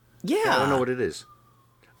yeah, I don't know what it is.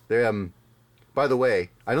 By the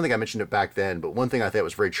way, I don't think I mentioned it back then, but one thing I thought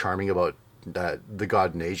was very charming about the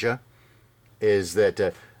god Neja is that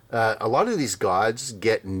a lot of these gods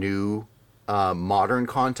get new modern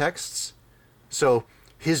contexts. So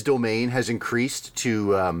his domain has increased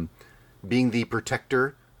to being the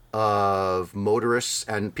protector of motorists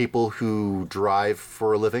and people who drive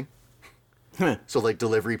for a living. So like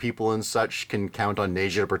delivery people and such can count on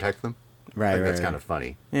Neja to protect them. Right, That's kind of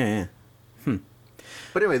funny. Yeah.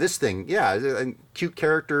 But anyway, this thing, cute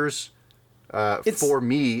characters. for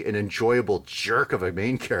me, an enjoyable jerk of a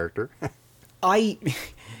main character. I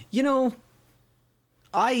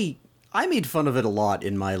made fun of it a lot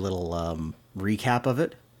in my little recap of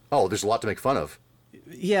it. Oh, there's a lot to make fun of.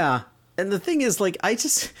 Yeah. And the thing is, like, I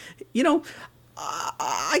just,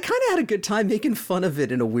 I kind of had a good time making fun of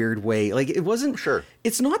it in a weird way. Like, it wasn't... Sure.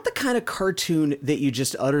 It's not the kind of cartoon that you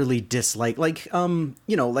just utterly dislike. Like,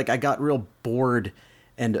 like I got real bored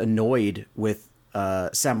and annoyed with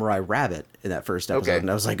Samurai Rabbit in that first episode. Okay.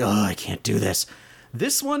 And I was like, oh, I can't do this.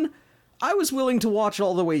 This one, I was willing to watch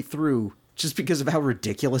all the way through just because of how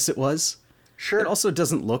ridiculous it was. Sure. It also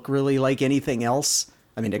doesn't look really like anything else.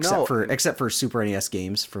 I mean, except for Super NES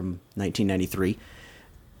games from 1993.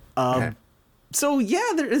 Okay. So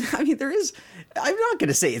yeah, there is. I'm not going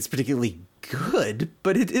to say it's particularly good,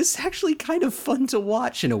 but it is actually kind of fun to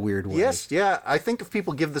watch in a weird way. Yes, yeah. I think if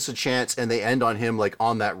people give this a chance and they end on him like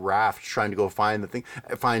on that raft trying to go find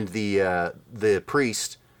the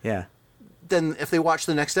priest. Yeah. Then if they watch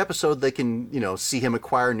the next episode, they can see him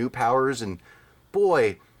acquire new powers, and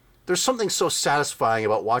boy, there's something so satisfying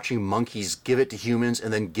about watching monkeys give it to humans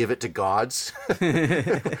and then give it to gods,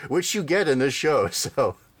 which you get in this show.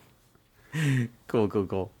 So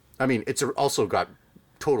cool. I mean, it's also got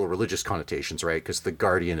total religious connotations, right? Because the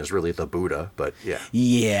Guardian is really the Buddha, but yeah.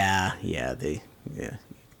 Yeah.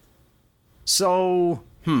 So,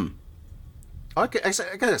 Okay,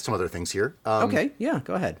 I got some other things here. Okay, yeah,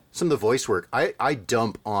 go ahead. Some of the voice work. I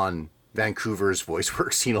dump on Vancouver's voice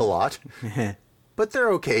work scene a lot. But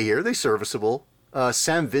they're okay here. They're serviceable.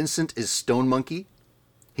 Sam Vincent is Stone Monkey.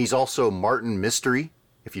 He's also Martin Mystery,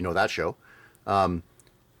 if you know that show.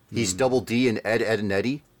 He's Double D in Ed, Edd and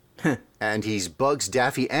Eddy. And he's Bugs,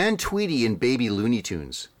 Daffy, and Tweety in Baby Looney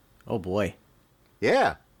Tunes. Oh, boy.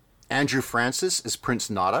 Yeah. Andrew Francis is Prince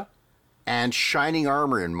Nada. And Shining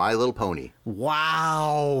Armor in My Little Pony.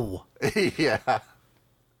 Wow. Yeah.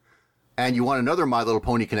 And you want another My Little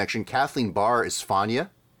Pony connection. Kathleen Barr is Fania.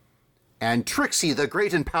 And Trixie the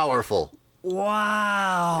Great and Powerful.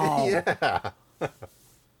 Wow. Yeah.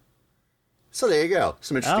 So there you go.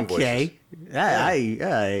 Some interesting voices.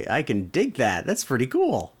 Okay. I can dig that. That's pretty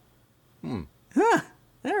cool. Huh.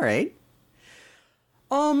 All right.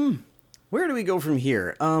 Where do we go from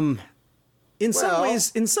here? In some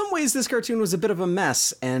ways, this cartoon was a bit of a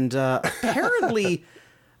mess, and apparently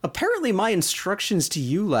my instructions to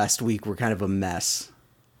you last week were kind of a mess.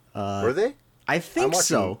 Were they? I think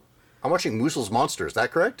so. I'm watching Moosel's Monster. Is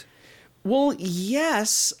that correct? Well,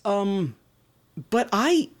 yes. But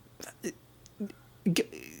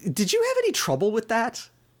did you have any trouble with that?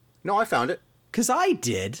 No, I found it. 'Cause I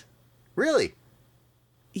did. Really?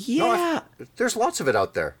 Yeah. No, there's lots of it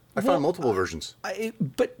out there. I found multiple versions.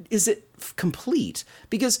 But is it complete?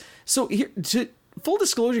 Because, so here, to full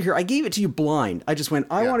disclosure here, I gave it to you blind. I just went,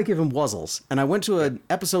 I want to give him Wuzzles. And I went to an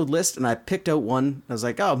episode list and I picked out one. I was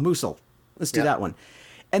like, oh, Moosel. Let's do that one.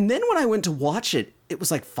 And then when I went to watch it, it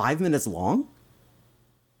was like 5 minutes long.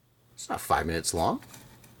 It's not 5 minutes long.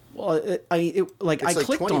 Well, I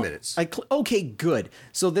clicked 20 minutes. Okay, good.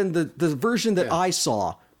 So then the version that I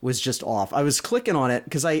saw was just off. I was clicking on it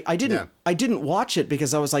because I didn't watch it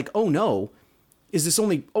because I was like, oh no, is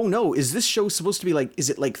this show supposed to be like, is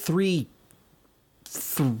it like three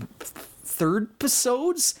third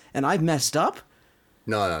episodes and I've messed up?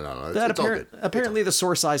 No. Apparently the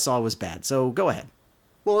source I saw was bad. So go ahead.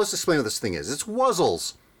 Well, let's explain what this thing is. It's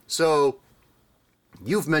Wuzzles. So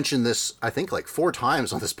you've mentioned this, I think, like 4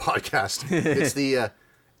 times on this podcast. It's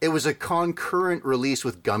it was a concurrent release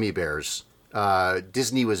with Gummy Bears.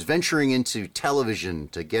 Disney was venturing into television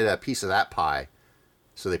to get a piece of that pie.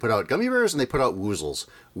 So they put out Gummy Bears and they put out Woozles.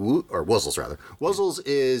 Wuzzles, rather. Wuzzles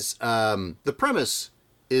is, the premise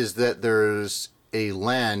is that there's a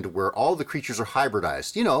land where all the creatures are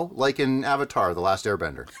hybridized. You know, like in Avatar, The Last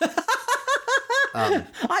Airbender.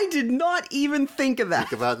 I did not even think of that.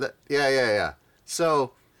 Think about that. Yeah.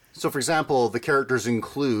 So for example, the characters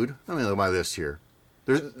include, let me look at my list here.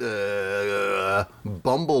 There's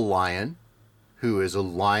Bumble Lion, who is a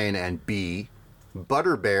lion and bee.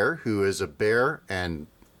 Butter Bear, who is a bear and,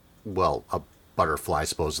 well, a butterfly,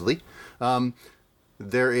 supposedly.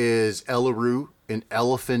 There is Ellaroo, an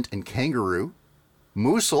elephant and kangaroo.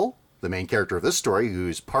 Moosel, the main character of this story,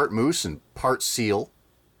 who's part moose and part seal.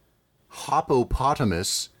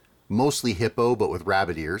 Hoppopotamus, mostly hippo, but with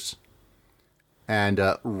rabbit ears. And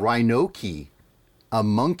Rhinoki, a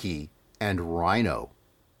monkey and rhino.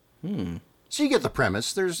 So you get the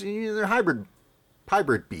premise. They're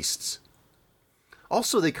hybrid beasts.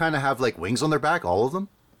 Also, they kind of have like wings on their back, all of them.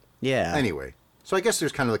 Yeah. Anyway, so I guess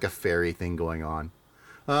there's kind of like a fairy thing going on.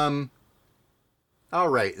 All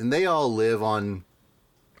right, and they all live on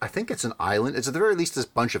I think it's an island. It's at the very least this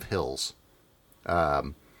bunch of hills.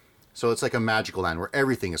 So it's like a magical land where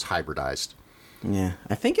everything is hybridized. Yeah,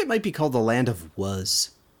 I think it might be called the Land of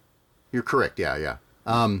Was. You're correct, yeah.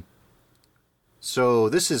 So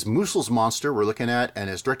this is Moosel's Monster we're looking at, and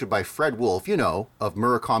it's directed by Fred Wolf, you know, of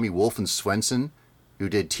Murakami, Wolf, and Swenson, who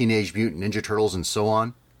did Teenage Mutant Ninja Turtles and so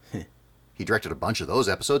on. He directed a bunch of those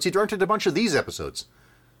episodes. He directed a bunch of these episodes.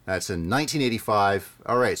 That's in 1985.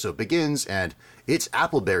 All right, so it begins, and it's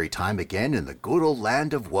Appleberry time again in the good old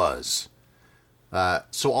Land of Was.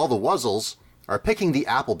 So all the Wuzzles are picking the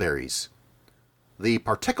Appleberries. The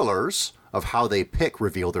particulars of how they pick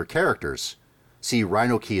reveal their characters. See,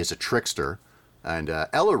 Rhino Key is a trickster, and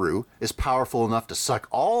Elleru is powerful enough to suck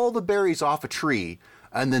all the berries off a tree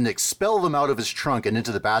and then expel them out of his trunk and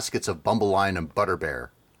into the baskets of Bumbleline and Butterbear.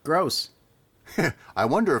 Gross. I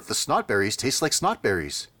wonder if the snotberries taste like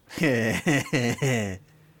snotberries.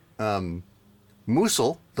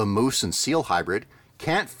 Moosel, the moose and seal hybrid,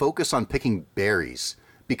 can't focus on picking berries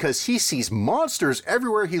because he sees monsters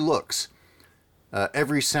everywhere he looks.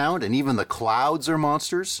 Every sound and even the clouds are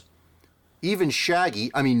monsters. Even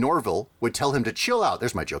Norville, would tell him to chill out.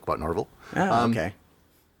 There's my joke about Norville. Oh, okay.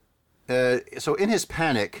 So in his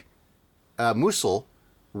panic, Moosel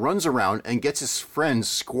runs around and gets his friends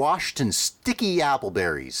squashed in sticky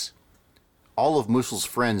appleberries. All of Moosel's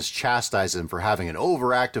friends chastise him for having an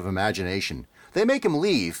overactive imagination. They make him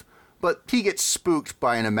leave, but he gets spooked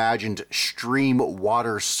by an imagined stream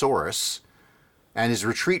water saurus, and his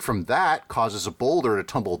retreat from that causes a boulder to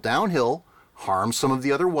tumble downhill, harm some of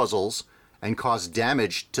the other Wuzzles, and cause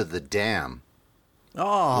damage to the dam.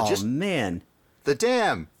 Oh, man. The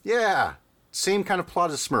dam, yeah. Same kind of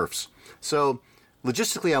plot as Smurfs. So,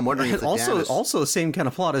 logistically, I'm wondering if the dam is... Also the same kind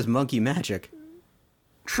of plot as Monkey Magic.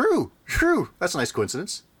 True. That's a nice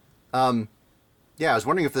coincidence. Yeah, I was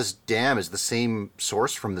wondering if this dam is the same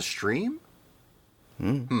source from the stream?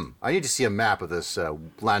 I need to see a map of this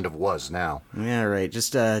Land of Was now. Yeah, right.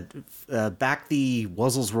 Just back the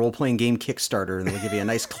Wuzzles role-playing game Kickstarter, and they'll give you a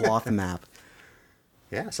nice cloth map.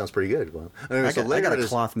 Yeah, sounds pretty good. Well, anyway, I got a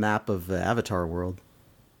cloth map of Avatar World.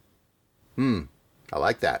 I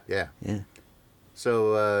like that, yeah.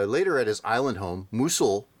 So later at his island home,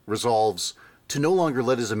 Moosel resolves to no longer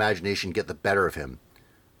let his imagination get the better of him.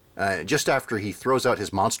 Just after he throws out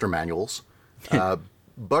his monster manuals,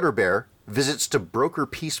 Butterbear visits to broker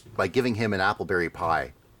peace by giving him an appleberry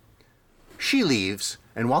pie. She leaves,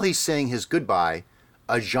 and while he's saying his goodbye,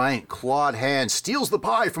 a giant clawed hand steals the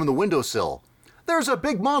pie from the windowsill. There's a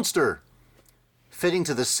big monster! Fitting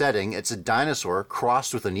to the setting, it's a dinosaur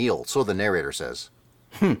crossed with an eel, so the narrator says.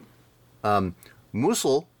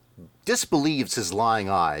 Moosel disbelieves his lying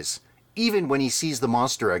eyes, even when he sees the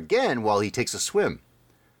monster again while he takes a swim.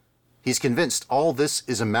 He's convinced all this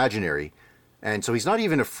is imaginary, and so he's not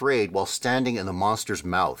even afraid while standing in the monster's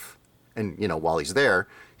mouth. And, while he's there,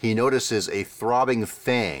 he notices a throbbing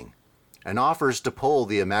fang and offers to pull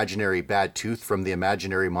the imaginary bad tooth from the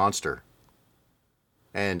imaginary monster.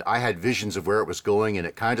 And I had visions of where it was going, and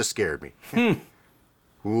it kind of scared me.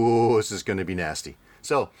 Ooh, this is going to be nasty.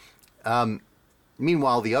 So,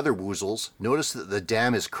 meanwhile, the other Woozles notice that the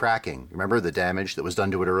dam is cracking. Remember the damage that was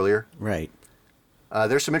done to it earlier? Right.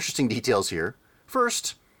 There's some interesting details here.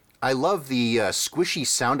 First, I love the squishy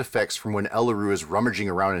sound effects from when Elleru is rummaging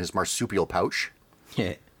around in his marsupial pouch.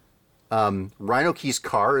 Yeah. Rhino Key's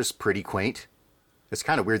car is pretty quaint. It's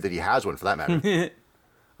kind of weird that he has one, for that matter.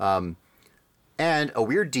 And a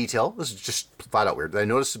weird detail, this is just flat out weird, that I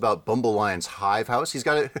noticed about Bumblelion's hive house. He's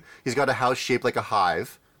got a house shaped like a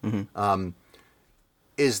hive.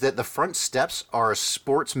 Is that the front steps are a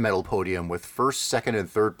sports medal podium with first, second, and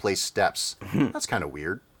third place steps. That's kind of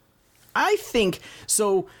weird. I think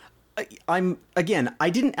so. I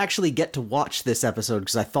didn't actually get to watch this episode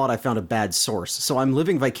because I thought I found a bad source. So I'm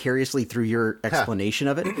living vicariously through your explanation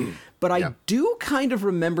of it. But I do kind of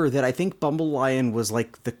remember that I think Bumblelion was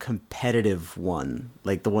like the competitive one,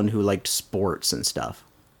 like the one who liked sports and stuff.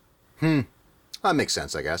 That makes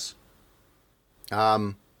sense, I guess.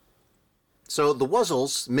 So the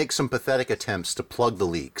Wuzzles make some pathetic attempts to plug the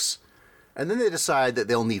leaks, and then they decide that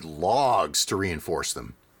they'll need logs to reinforce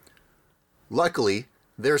them. Luckily,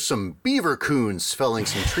 there's some beaver coons felling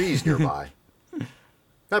some trees nearby.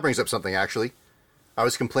 That brings up something, actually. I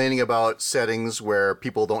was complaining about settings where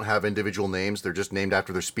people don't have individual names. They're just named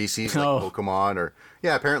after their species, like Pokemon. Or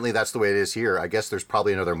yeah, apparently that's the way it is here. I guess there's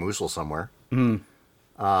probably another Moosel somewhere.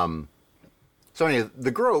 So anyway,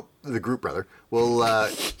 the group will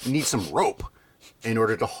need some rope in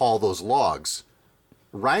order to haul those logs.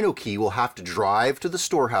 Rhino Key will have to drive to the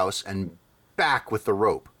storehouse and back with the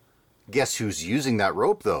rope. Guess who's using that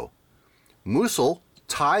rope, though? Moosel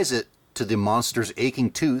ties it to the monster's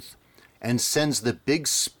aching tooth, and sends the big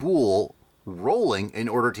spool rolling in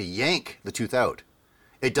order to yank the tooth out.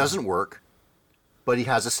 It doesn't work, but he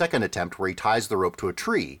has a second attempt where he ties the rope to a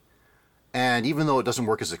tree. And even though it doesn't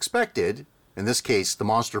work as expected, in this case, the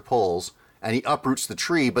monster pulls, and he uproots the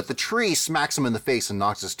tree, but the tree smacks him in the face and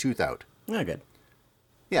knocks his tooth out. Oh, good.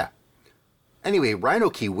 Yeah. Anyway, Rhino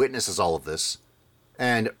Key witnesses all of this,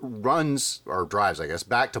 and runs, or drives, I guess,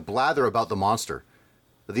 back to blather about the monster.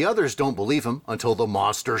 The others don't believe him until the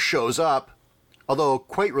monster shows up. Although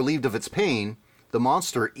quite relieved of its pain, the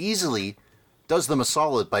monster easily does them a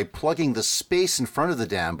solid by plugging the space in front of the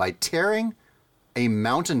dam by tearing a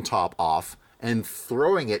mountaintop off and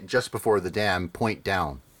throwing it just before the dam point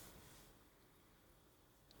down.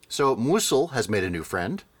 So Musil has made a new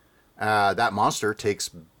friend. That monster takes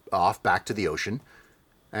off back to the ocean,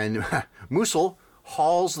 and Musil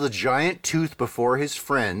hauls the giant tooth before his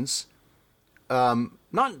friends.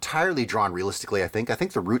 Not entirely drawn realistically, I think. I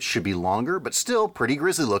think the roots should be longer, but still pretty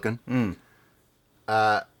grisly looking.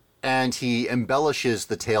 And he embellishes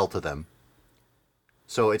the tail to them.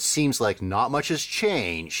 So it seems like not much has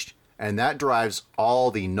changed, and that drives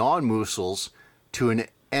all the non-Musils to an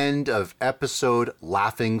end of episode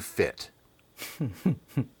laughing fit.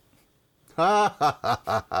 Ha ha ha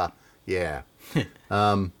ha ha. Yeah.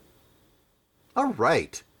 All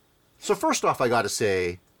right. So first off, I got to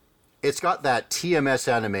say, it's got that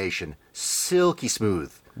TMS animation, silky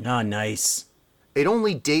smooth. Oh, nice. It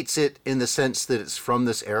only dates it in the sense that it's from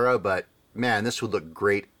this era, but man, this would look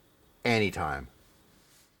great anytime.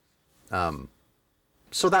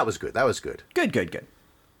 So that was good. That was good. Good.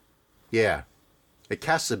 Yeah. It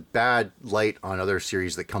casts a bad light on other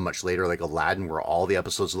series that come much later, like Aladdin, where all the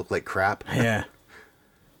episodes look like crap. Yeah.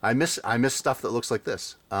 I miss stuff that looks like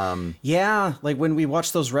this. Yeah, like when we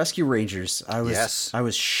watched those Rescue Rangers, I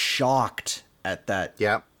was shocked at that.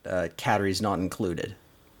 Yeah. Cattery's not included.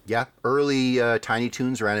 Yeah, early Tiny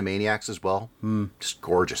Toons or Animaniacs as well. Just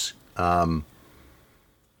gorgeous. Let's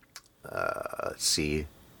see.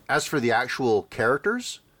 As for the actual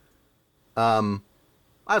characters, I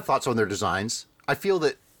have thoughts on their designs. I feel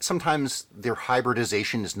that sometimes their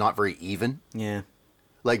hybridization is not very even. Yeah.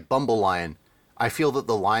 Like Bumble Lion. I feel that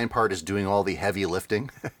the lion part is doing all the heavy lifting.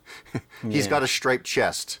 He's got a striped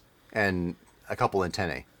chest and a couple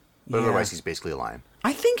antennae. But otherwise, he's basically a lion.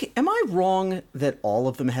 I think, am I wrong that all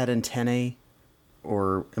of them had antennae?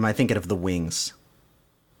 Or am I thinking of the wings?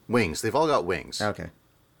 Wings. They've all got wings. Okay.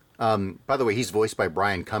 By the way, he's voiced by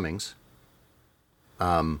Brian Cummings.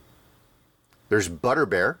 There's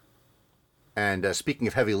Butterbear. And speaking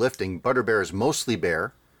of heavy lifting, Butterbear is mostly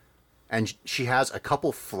bear. And she has a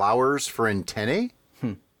couple flowers for antennae.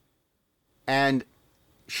 And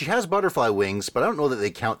she has butterfly wings, but I don't know that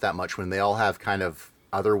they count that much when they all have kind of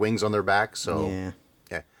other wings on their back. So, yeah.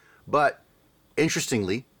 But,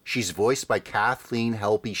 interestingly, she's voiced by Kathleen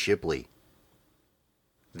Helpy Shipley.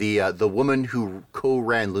 The woman who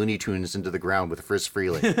co-ran Looney Tunes into the ground with Friz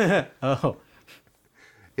Freley. Oh.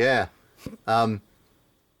 Yeah. You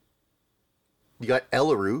got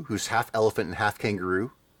Ellaroo, who's half elephant and half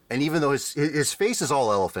kangaroo. And even though his face is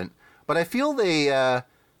all elephant, but I feel they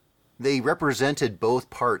represented both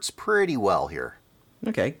parts pretty well here.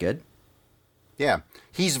 Okay, good. Yeah.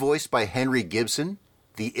 He's voiced by Henry Gibson,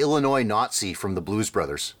 the Illinois Nazi from the Blues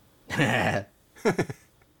Brothers. Let's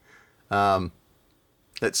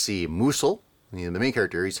see. Musil, the main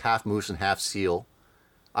character, he's half moose and half seal.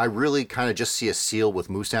 I really kind of just see a seal with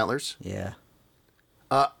moose antlers. Yeah.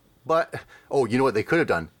 But, you know what they could have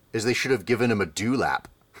done? Is they should have given him a dewlap.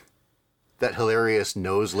 That hilarious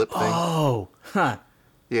nose lip thing. Oh, huh.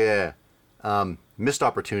 Yeah. Missed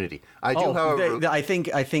opportunity. I do, however... I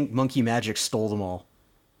think Monkey Magic stole them all.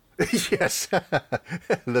 Yes.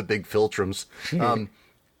 The big Filtrums.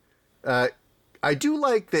 I do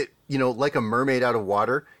like that, like a mermaid out of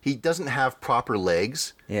water, he doesn't have proper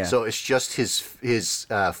legs. Yeah. So it's just his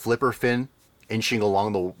flipper fin inching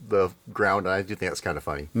along the ground. And I do think that's kind of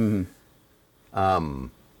funny. Mm-hmm.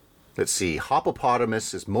 Let's see.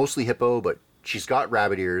 Hoppopotamus is mostly hippo, but she's got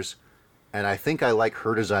rabbit ears. And I think I like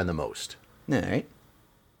her design the most. All right.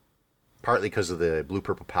 Partly because of the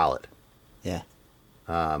blue-purple palette. Yeah.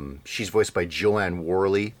 She's voiced by Joanne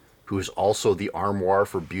Worley, who is also the armoire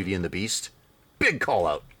for Beauty and the Beast. Big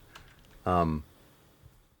call-out. And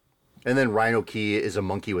then Rhino Key is a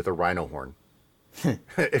monkey with a rhino horn.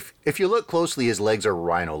 If you look closely, his legs are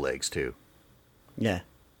rhino legs, too. Yeah.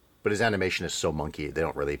 But his animation is so monkey, they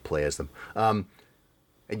don't really play as them. And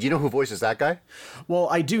do you know who voices that guy? Well,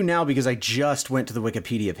 I do now because I just went to the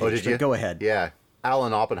Wikipedia page. Oh, did you? Go ahead. Yeah.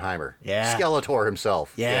 Alan Oppenheimer. Yeah. Skeletor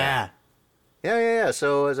himself. Yeah. Yeah.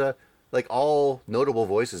 So as a like all notable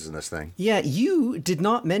voices in this thing. Yeah, you did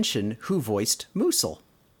not mention who voiced Moosel.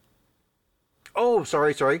 Oh,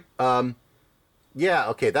 sorry. Yeah,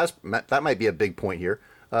 okay, that might be a big point here.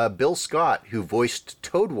 Bill Scott, who voiced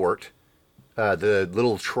Toadwort, the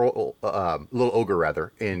little troll, little ogre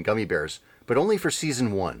rather, in Gummy Bears, but only for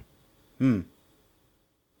season 1.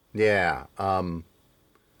 Yeah.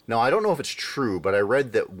 Now I don't know if it's true, but I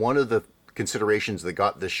read that one of the considerations that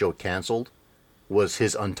got this show canceled was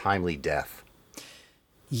his untimely death.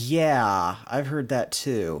 Yeah, I've heard that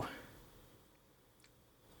too.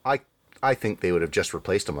 I think they would have just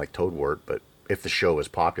replaced him like Toadwort, but if the show was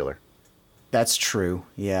popular. That's true,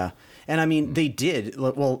 yeah. And I mean, they did.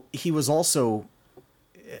 Well, he was also...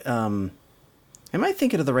 am I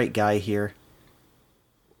thinking of the right guy here?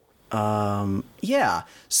 Yeah.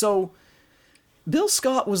 So, Bill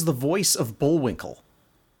Scott was the voice of Bullwinkle.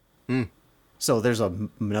 So there's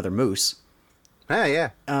another moose. Ah,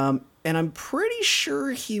 yeah. And I'm pretty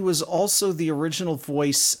sure he was also the original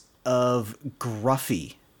voice of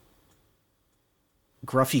Gruffy.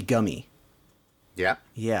 Gruffy Gummy. Yeah.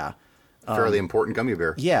 Yeah. Fairly important gummy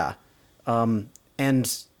bear. Yeah. And,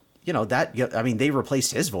 they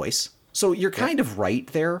replaced his voice. So you're kind of right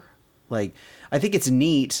there. Like, I think it's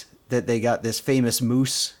neat that they got this famous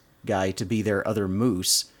moose guy to be their other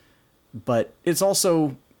moose. But it's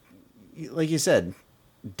also, like you said,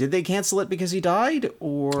 did they cancel it because he died?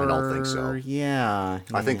 Or I don't think so. Yeah.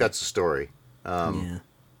 I think that's the story. Yeah.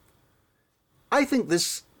 I think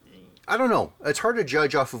this... I don't know. It's hard to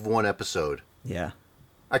judge off of one episode. Yeah.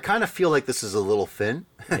 I kind of feel like this is a little thin.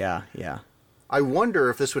 Yeah. I wonder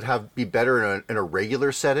if this would be better in a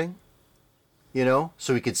regular setting, so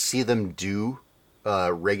we could see them do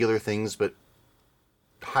regular things, but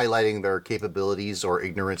highlighting their capabilities or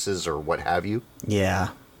ignorances or what have you. Yeah.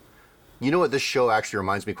 You know what this show actually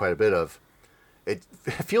reminds me quite a bit of? It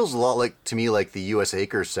feels a lot to me like the U.S.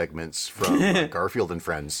 Acres segments from Garfield and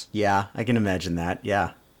Friends. Yeah, I can imagine that.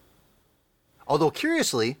 Yeah. Although,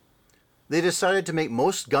 curiously, they decided to make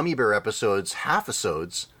most Gummy Bear episodes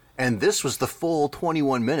half-episodes, and this was the full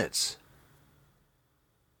 21 minutes.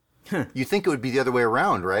 You'd think it would be the other way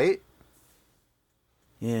around, right?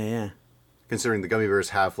 Yeah. Considering the Gummy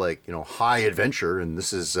Bears have, high adventure, and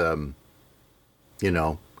this is,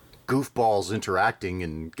 goofballs interacting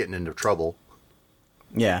and getting into trouble.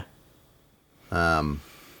 Yeah. I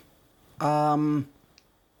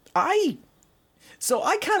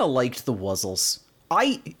kind of liked the Wuzzles.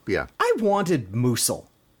 I wanted Moosel.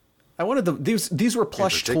 I wanted these were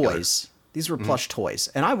plush toys. These were plush toys,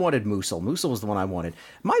 and I wanted Moosel. Moosel was the one I wanted.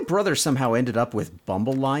 My brother somehow ended up with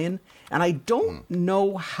Bumble Lion, and I don't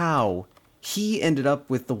know how he ended up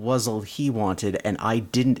with the Wuzzle he wanted, and I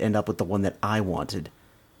didn't end up with the one that I wanted.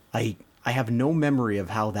 I have no memory of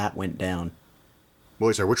how that went down.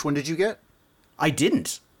 Wait, sorry, which one did you get? I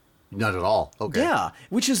didn't. Not at all. Okay. Yeah,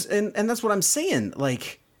 which is, and that's what I'm saying.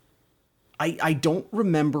 Like, I don't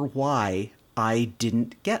remember why I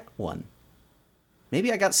didn't get one.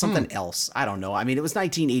 Maybe I got something else. I don't know. I mean, it was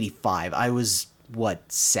 1985. I was,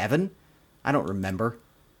 7? I don't remember.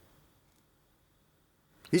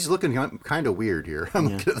 He's looking kind of weird here. I'm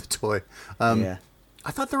looking at the toy. Yeah. I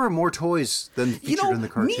thought there were more toys than featured in the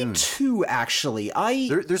cartoon. Me too, actually.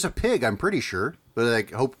 There's a pig, I'm pretty sure,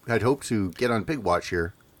 but I'd hope to get on Pig Watch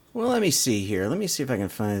here. Well, let me see here. Let me see if I can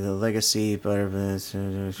find the Legacy Butterbits.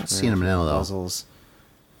 Not seeing them now, though. Puzzles.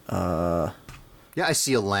 Yeah, I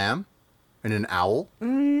see a lamb and an owl.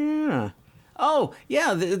 Yeah. Oh,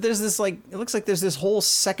 yeah. There's this it looks like there's this whole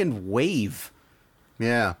second wave.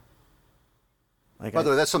 Yeah. By the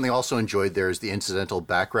way, that's something I also enjoyed there is the incidental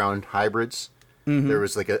background hybrids. Mm-hmm. There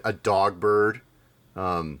was a dog bird.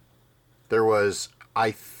 There was,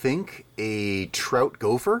 I think, a trout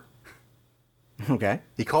gopher. Okay.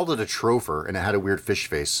 He called it a trover, and it had a weird fish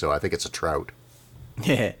face, so I think it's a trout.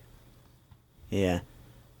 Yeah. Yeah,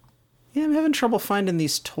 I'm having trouble finding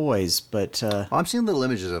these toys, but... I'm seeing little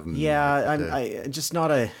images of them. Yeah, I just not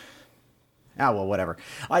a... well, whatever.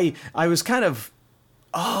 I was kind of...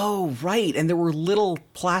 Oh, right, and there were little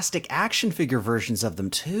plastic action figure versions of them,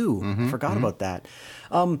 too. Mm-hmm, Forgot about that.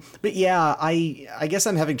 But yeah, I guess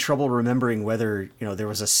I'm having trouble remembering whether, there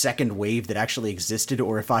was a second wave that actually existed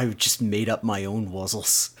or if I just made up my own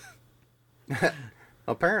Wuzzles.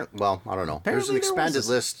 Apparently, well, I don't know. There's an expanded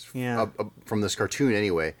list from this cartoon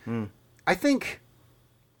anyway. I think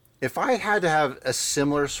if I had to have a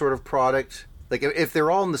similar sort of product, like if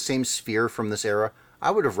they're all in the same sphere from this era,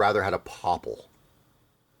 I would have rather had a Popple.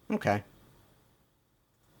 Okay.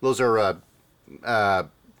 Those are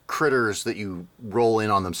critters that you roll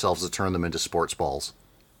in on themselves to turn them into sports balls.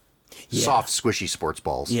 Yeah. Soft, squishy sports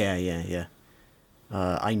balls. Yeah.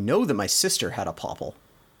 I know that my sister had a Popple.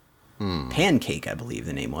 Pancake, I believe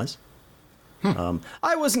the name was.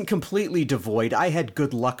 I wasn't completely devoid. I had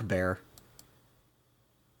Good Luck Bear.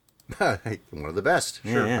 One of the best,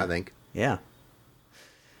 sure, I think. Yeah.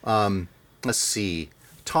 Let's see.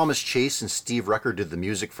 Thomas Chase and Steve Rucker did the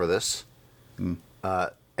music for this. And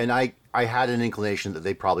I had an inclination that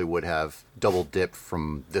they probably would have double dipped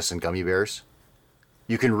from this and Gummy Bears.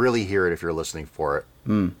 You can really hear it if you're listening for it.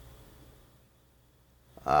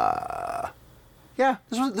 Yeah,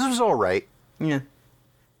 this was all right. Yeah.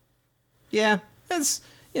 Yeah, it's,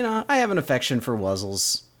 I have an affection for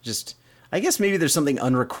Wuzzles. Just, I guess maybe there's something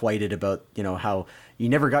unrequited about, how you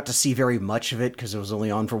never got to see very much of it because it was only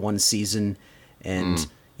on for one season. And,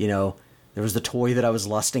 there was the toy that I was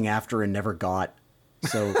lusting after and never got.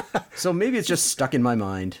 So, so maybe it's just stuck in my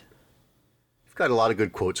mind. You've got a lot of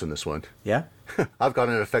good quotes in this one. Yeah? I've got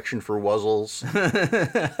an affection for Wuzzles.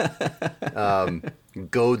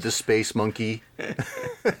 Goad the Space Monkey.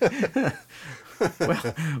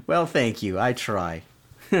 Well, thank you. I try.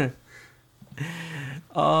 And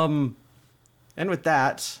with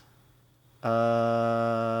that,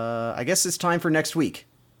 I guess it's time for next week.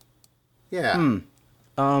 Yeah.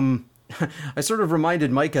 I sort of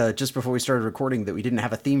reminded Micah just before we started recording that we didn't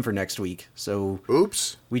have a theme for next week, so...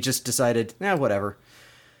 Oops. We just decided, whatever.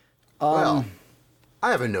 Well,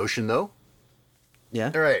 I have a notion, though.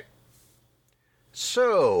 Yeah? All right.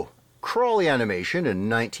 So, Crawley Animation in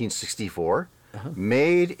 1964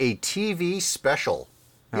 made a TV special.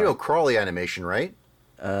 You know Crawley Animation, right?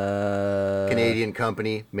 Canadian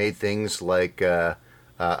company, made things like, oh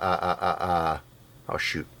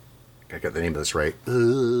shoot. I got the name of this right.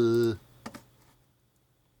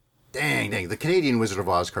 Dang, the Canadian Wizard of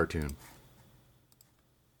Oz cartoon.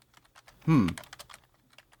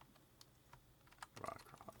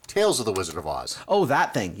 Tales of the Wizard of Oz. Oh,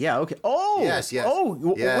 that thing. Yeah, okay. Oh! Yes. Oh,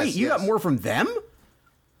 wait, you got more from them?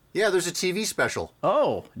 Yeah, there's a TV special.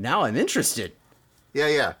 Oh, now I'm interested.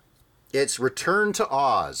 Yeah. It's Return to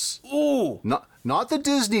Oz. Ooh! Not the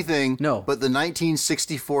Disney thing, no, but the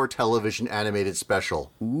 1964 television animated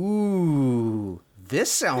special. Ooh,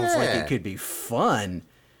 this sounds like it could be fun.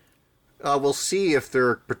 We'll see if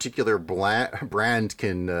their particular brand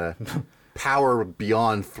can power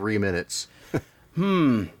beyond 3 minutes.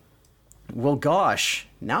 Well, gosh,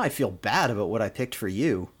 now I feel bad about what I picked for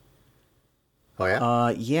you. Oh yeah.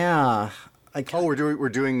 Yeah. We're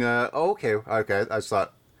doing. Okay. I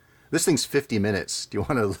thought this thing's 50 minutes. Do you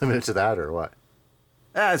want to limit it to that or what?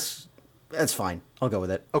 That's fine. I'll go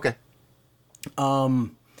with it. Okay.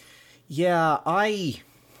 Yeah, I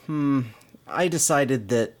decided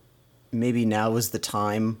that maybe now is the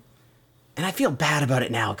time, and I feel bad about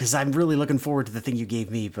it now because I'm really looking forward to the thing you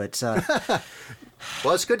gave me. But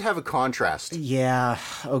well, it's good to have a contrast. Yeah.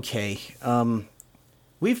 Okay.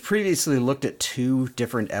 We've previously looked at 2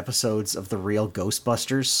 different episodes of The Real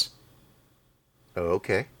Ghostbusters.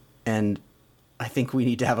 Okay. And I think we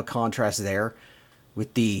need to have a contrast there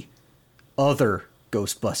with the other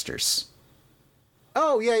Ghostbusters.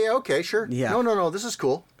 Oh, yeah, okay, sure. Yeah. No, this is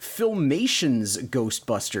cool. Filmation's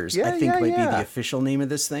Ghostbusters, I think might be the official name of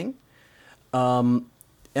this thing. And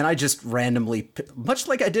I just randomly, much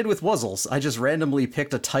like I did with Wuzzles, I just randomly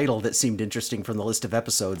picked a title that seemed interesting from the list of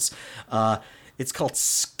episodes. It's called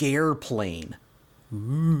Scare Plane.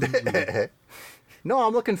 No,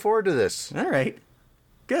 I'm looking forward to this. All right.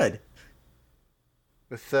 Good.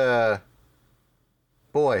 With,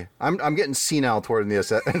 boy, I'm getting senile toward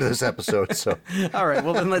the end of this episode, so. All right,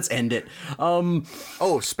 well then let's end it.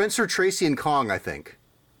 Spencer, Tracy, and Kong, I think.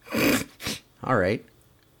 All right.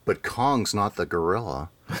 But Kong's not the gorilla.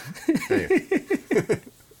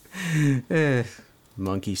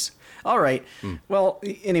 Monkeys. All right. Well,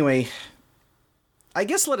 anyway, I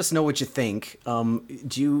guess let us know what you think.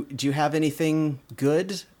 Do you have anything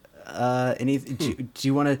good? Do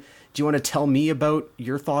you want to tell me about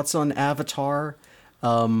your thoughts on Avatar?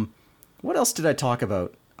 What else did I talk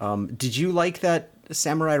about? Did you like that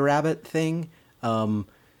Samurai Rabbit thing?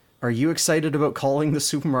 Are you excited about calling the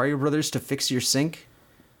Super Mario Brothers to fix your sink?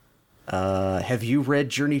 Have you read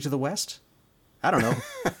Journey to the West? I don't know.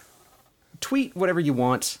 Tweet whatever you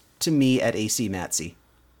want to me at ACMatsy.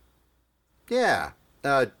 Yeah.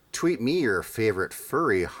 Tweet me your favorite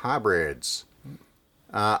furry hybrids.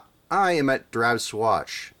 I am at Drab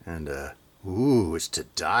Swatch, and it's to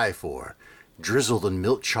die for. Drizzled in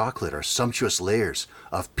milk chocolate are sumptuous layers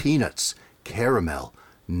of peanuts, caramel,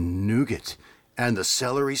 nougat, and the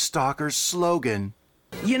celery stalker's slogan.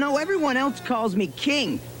 You know, everyone else calls me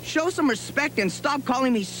King. Show some respect and stop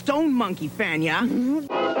calling me Stone Monkey Fan, yeah?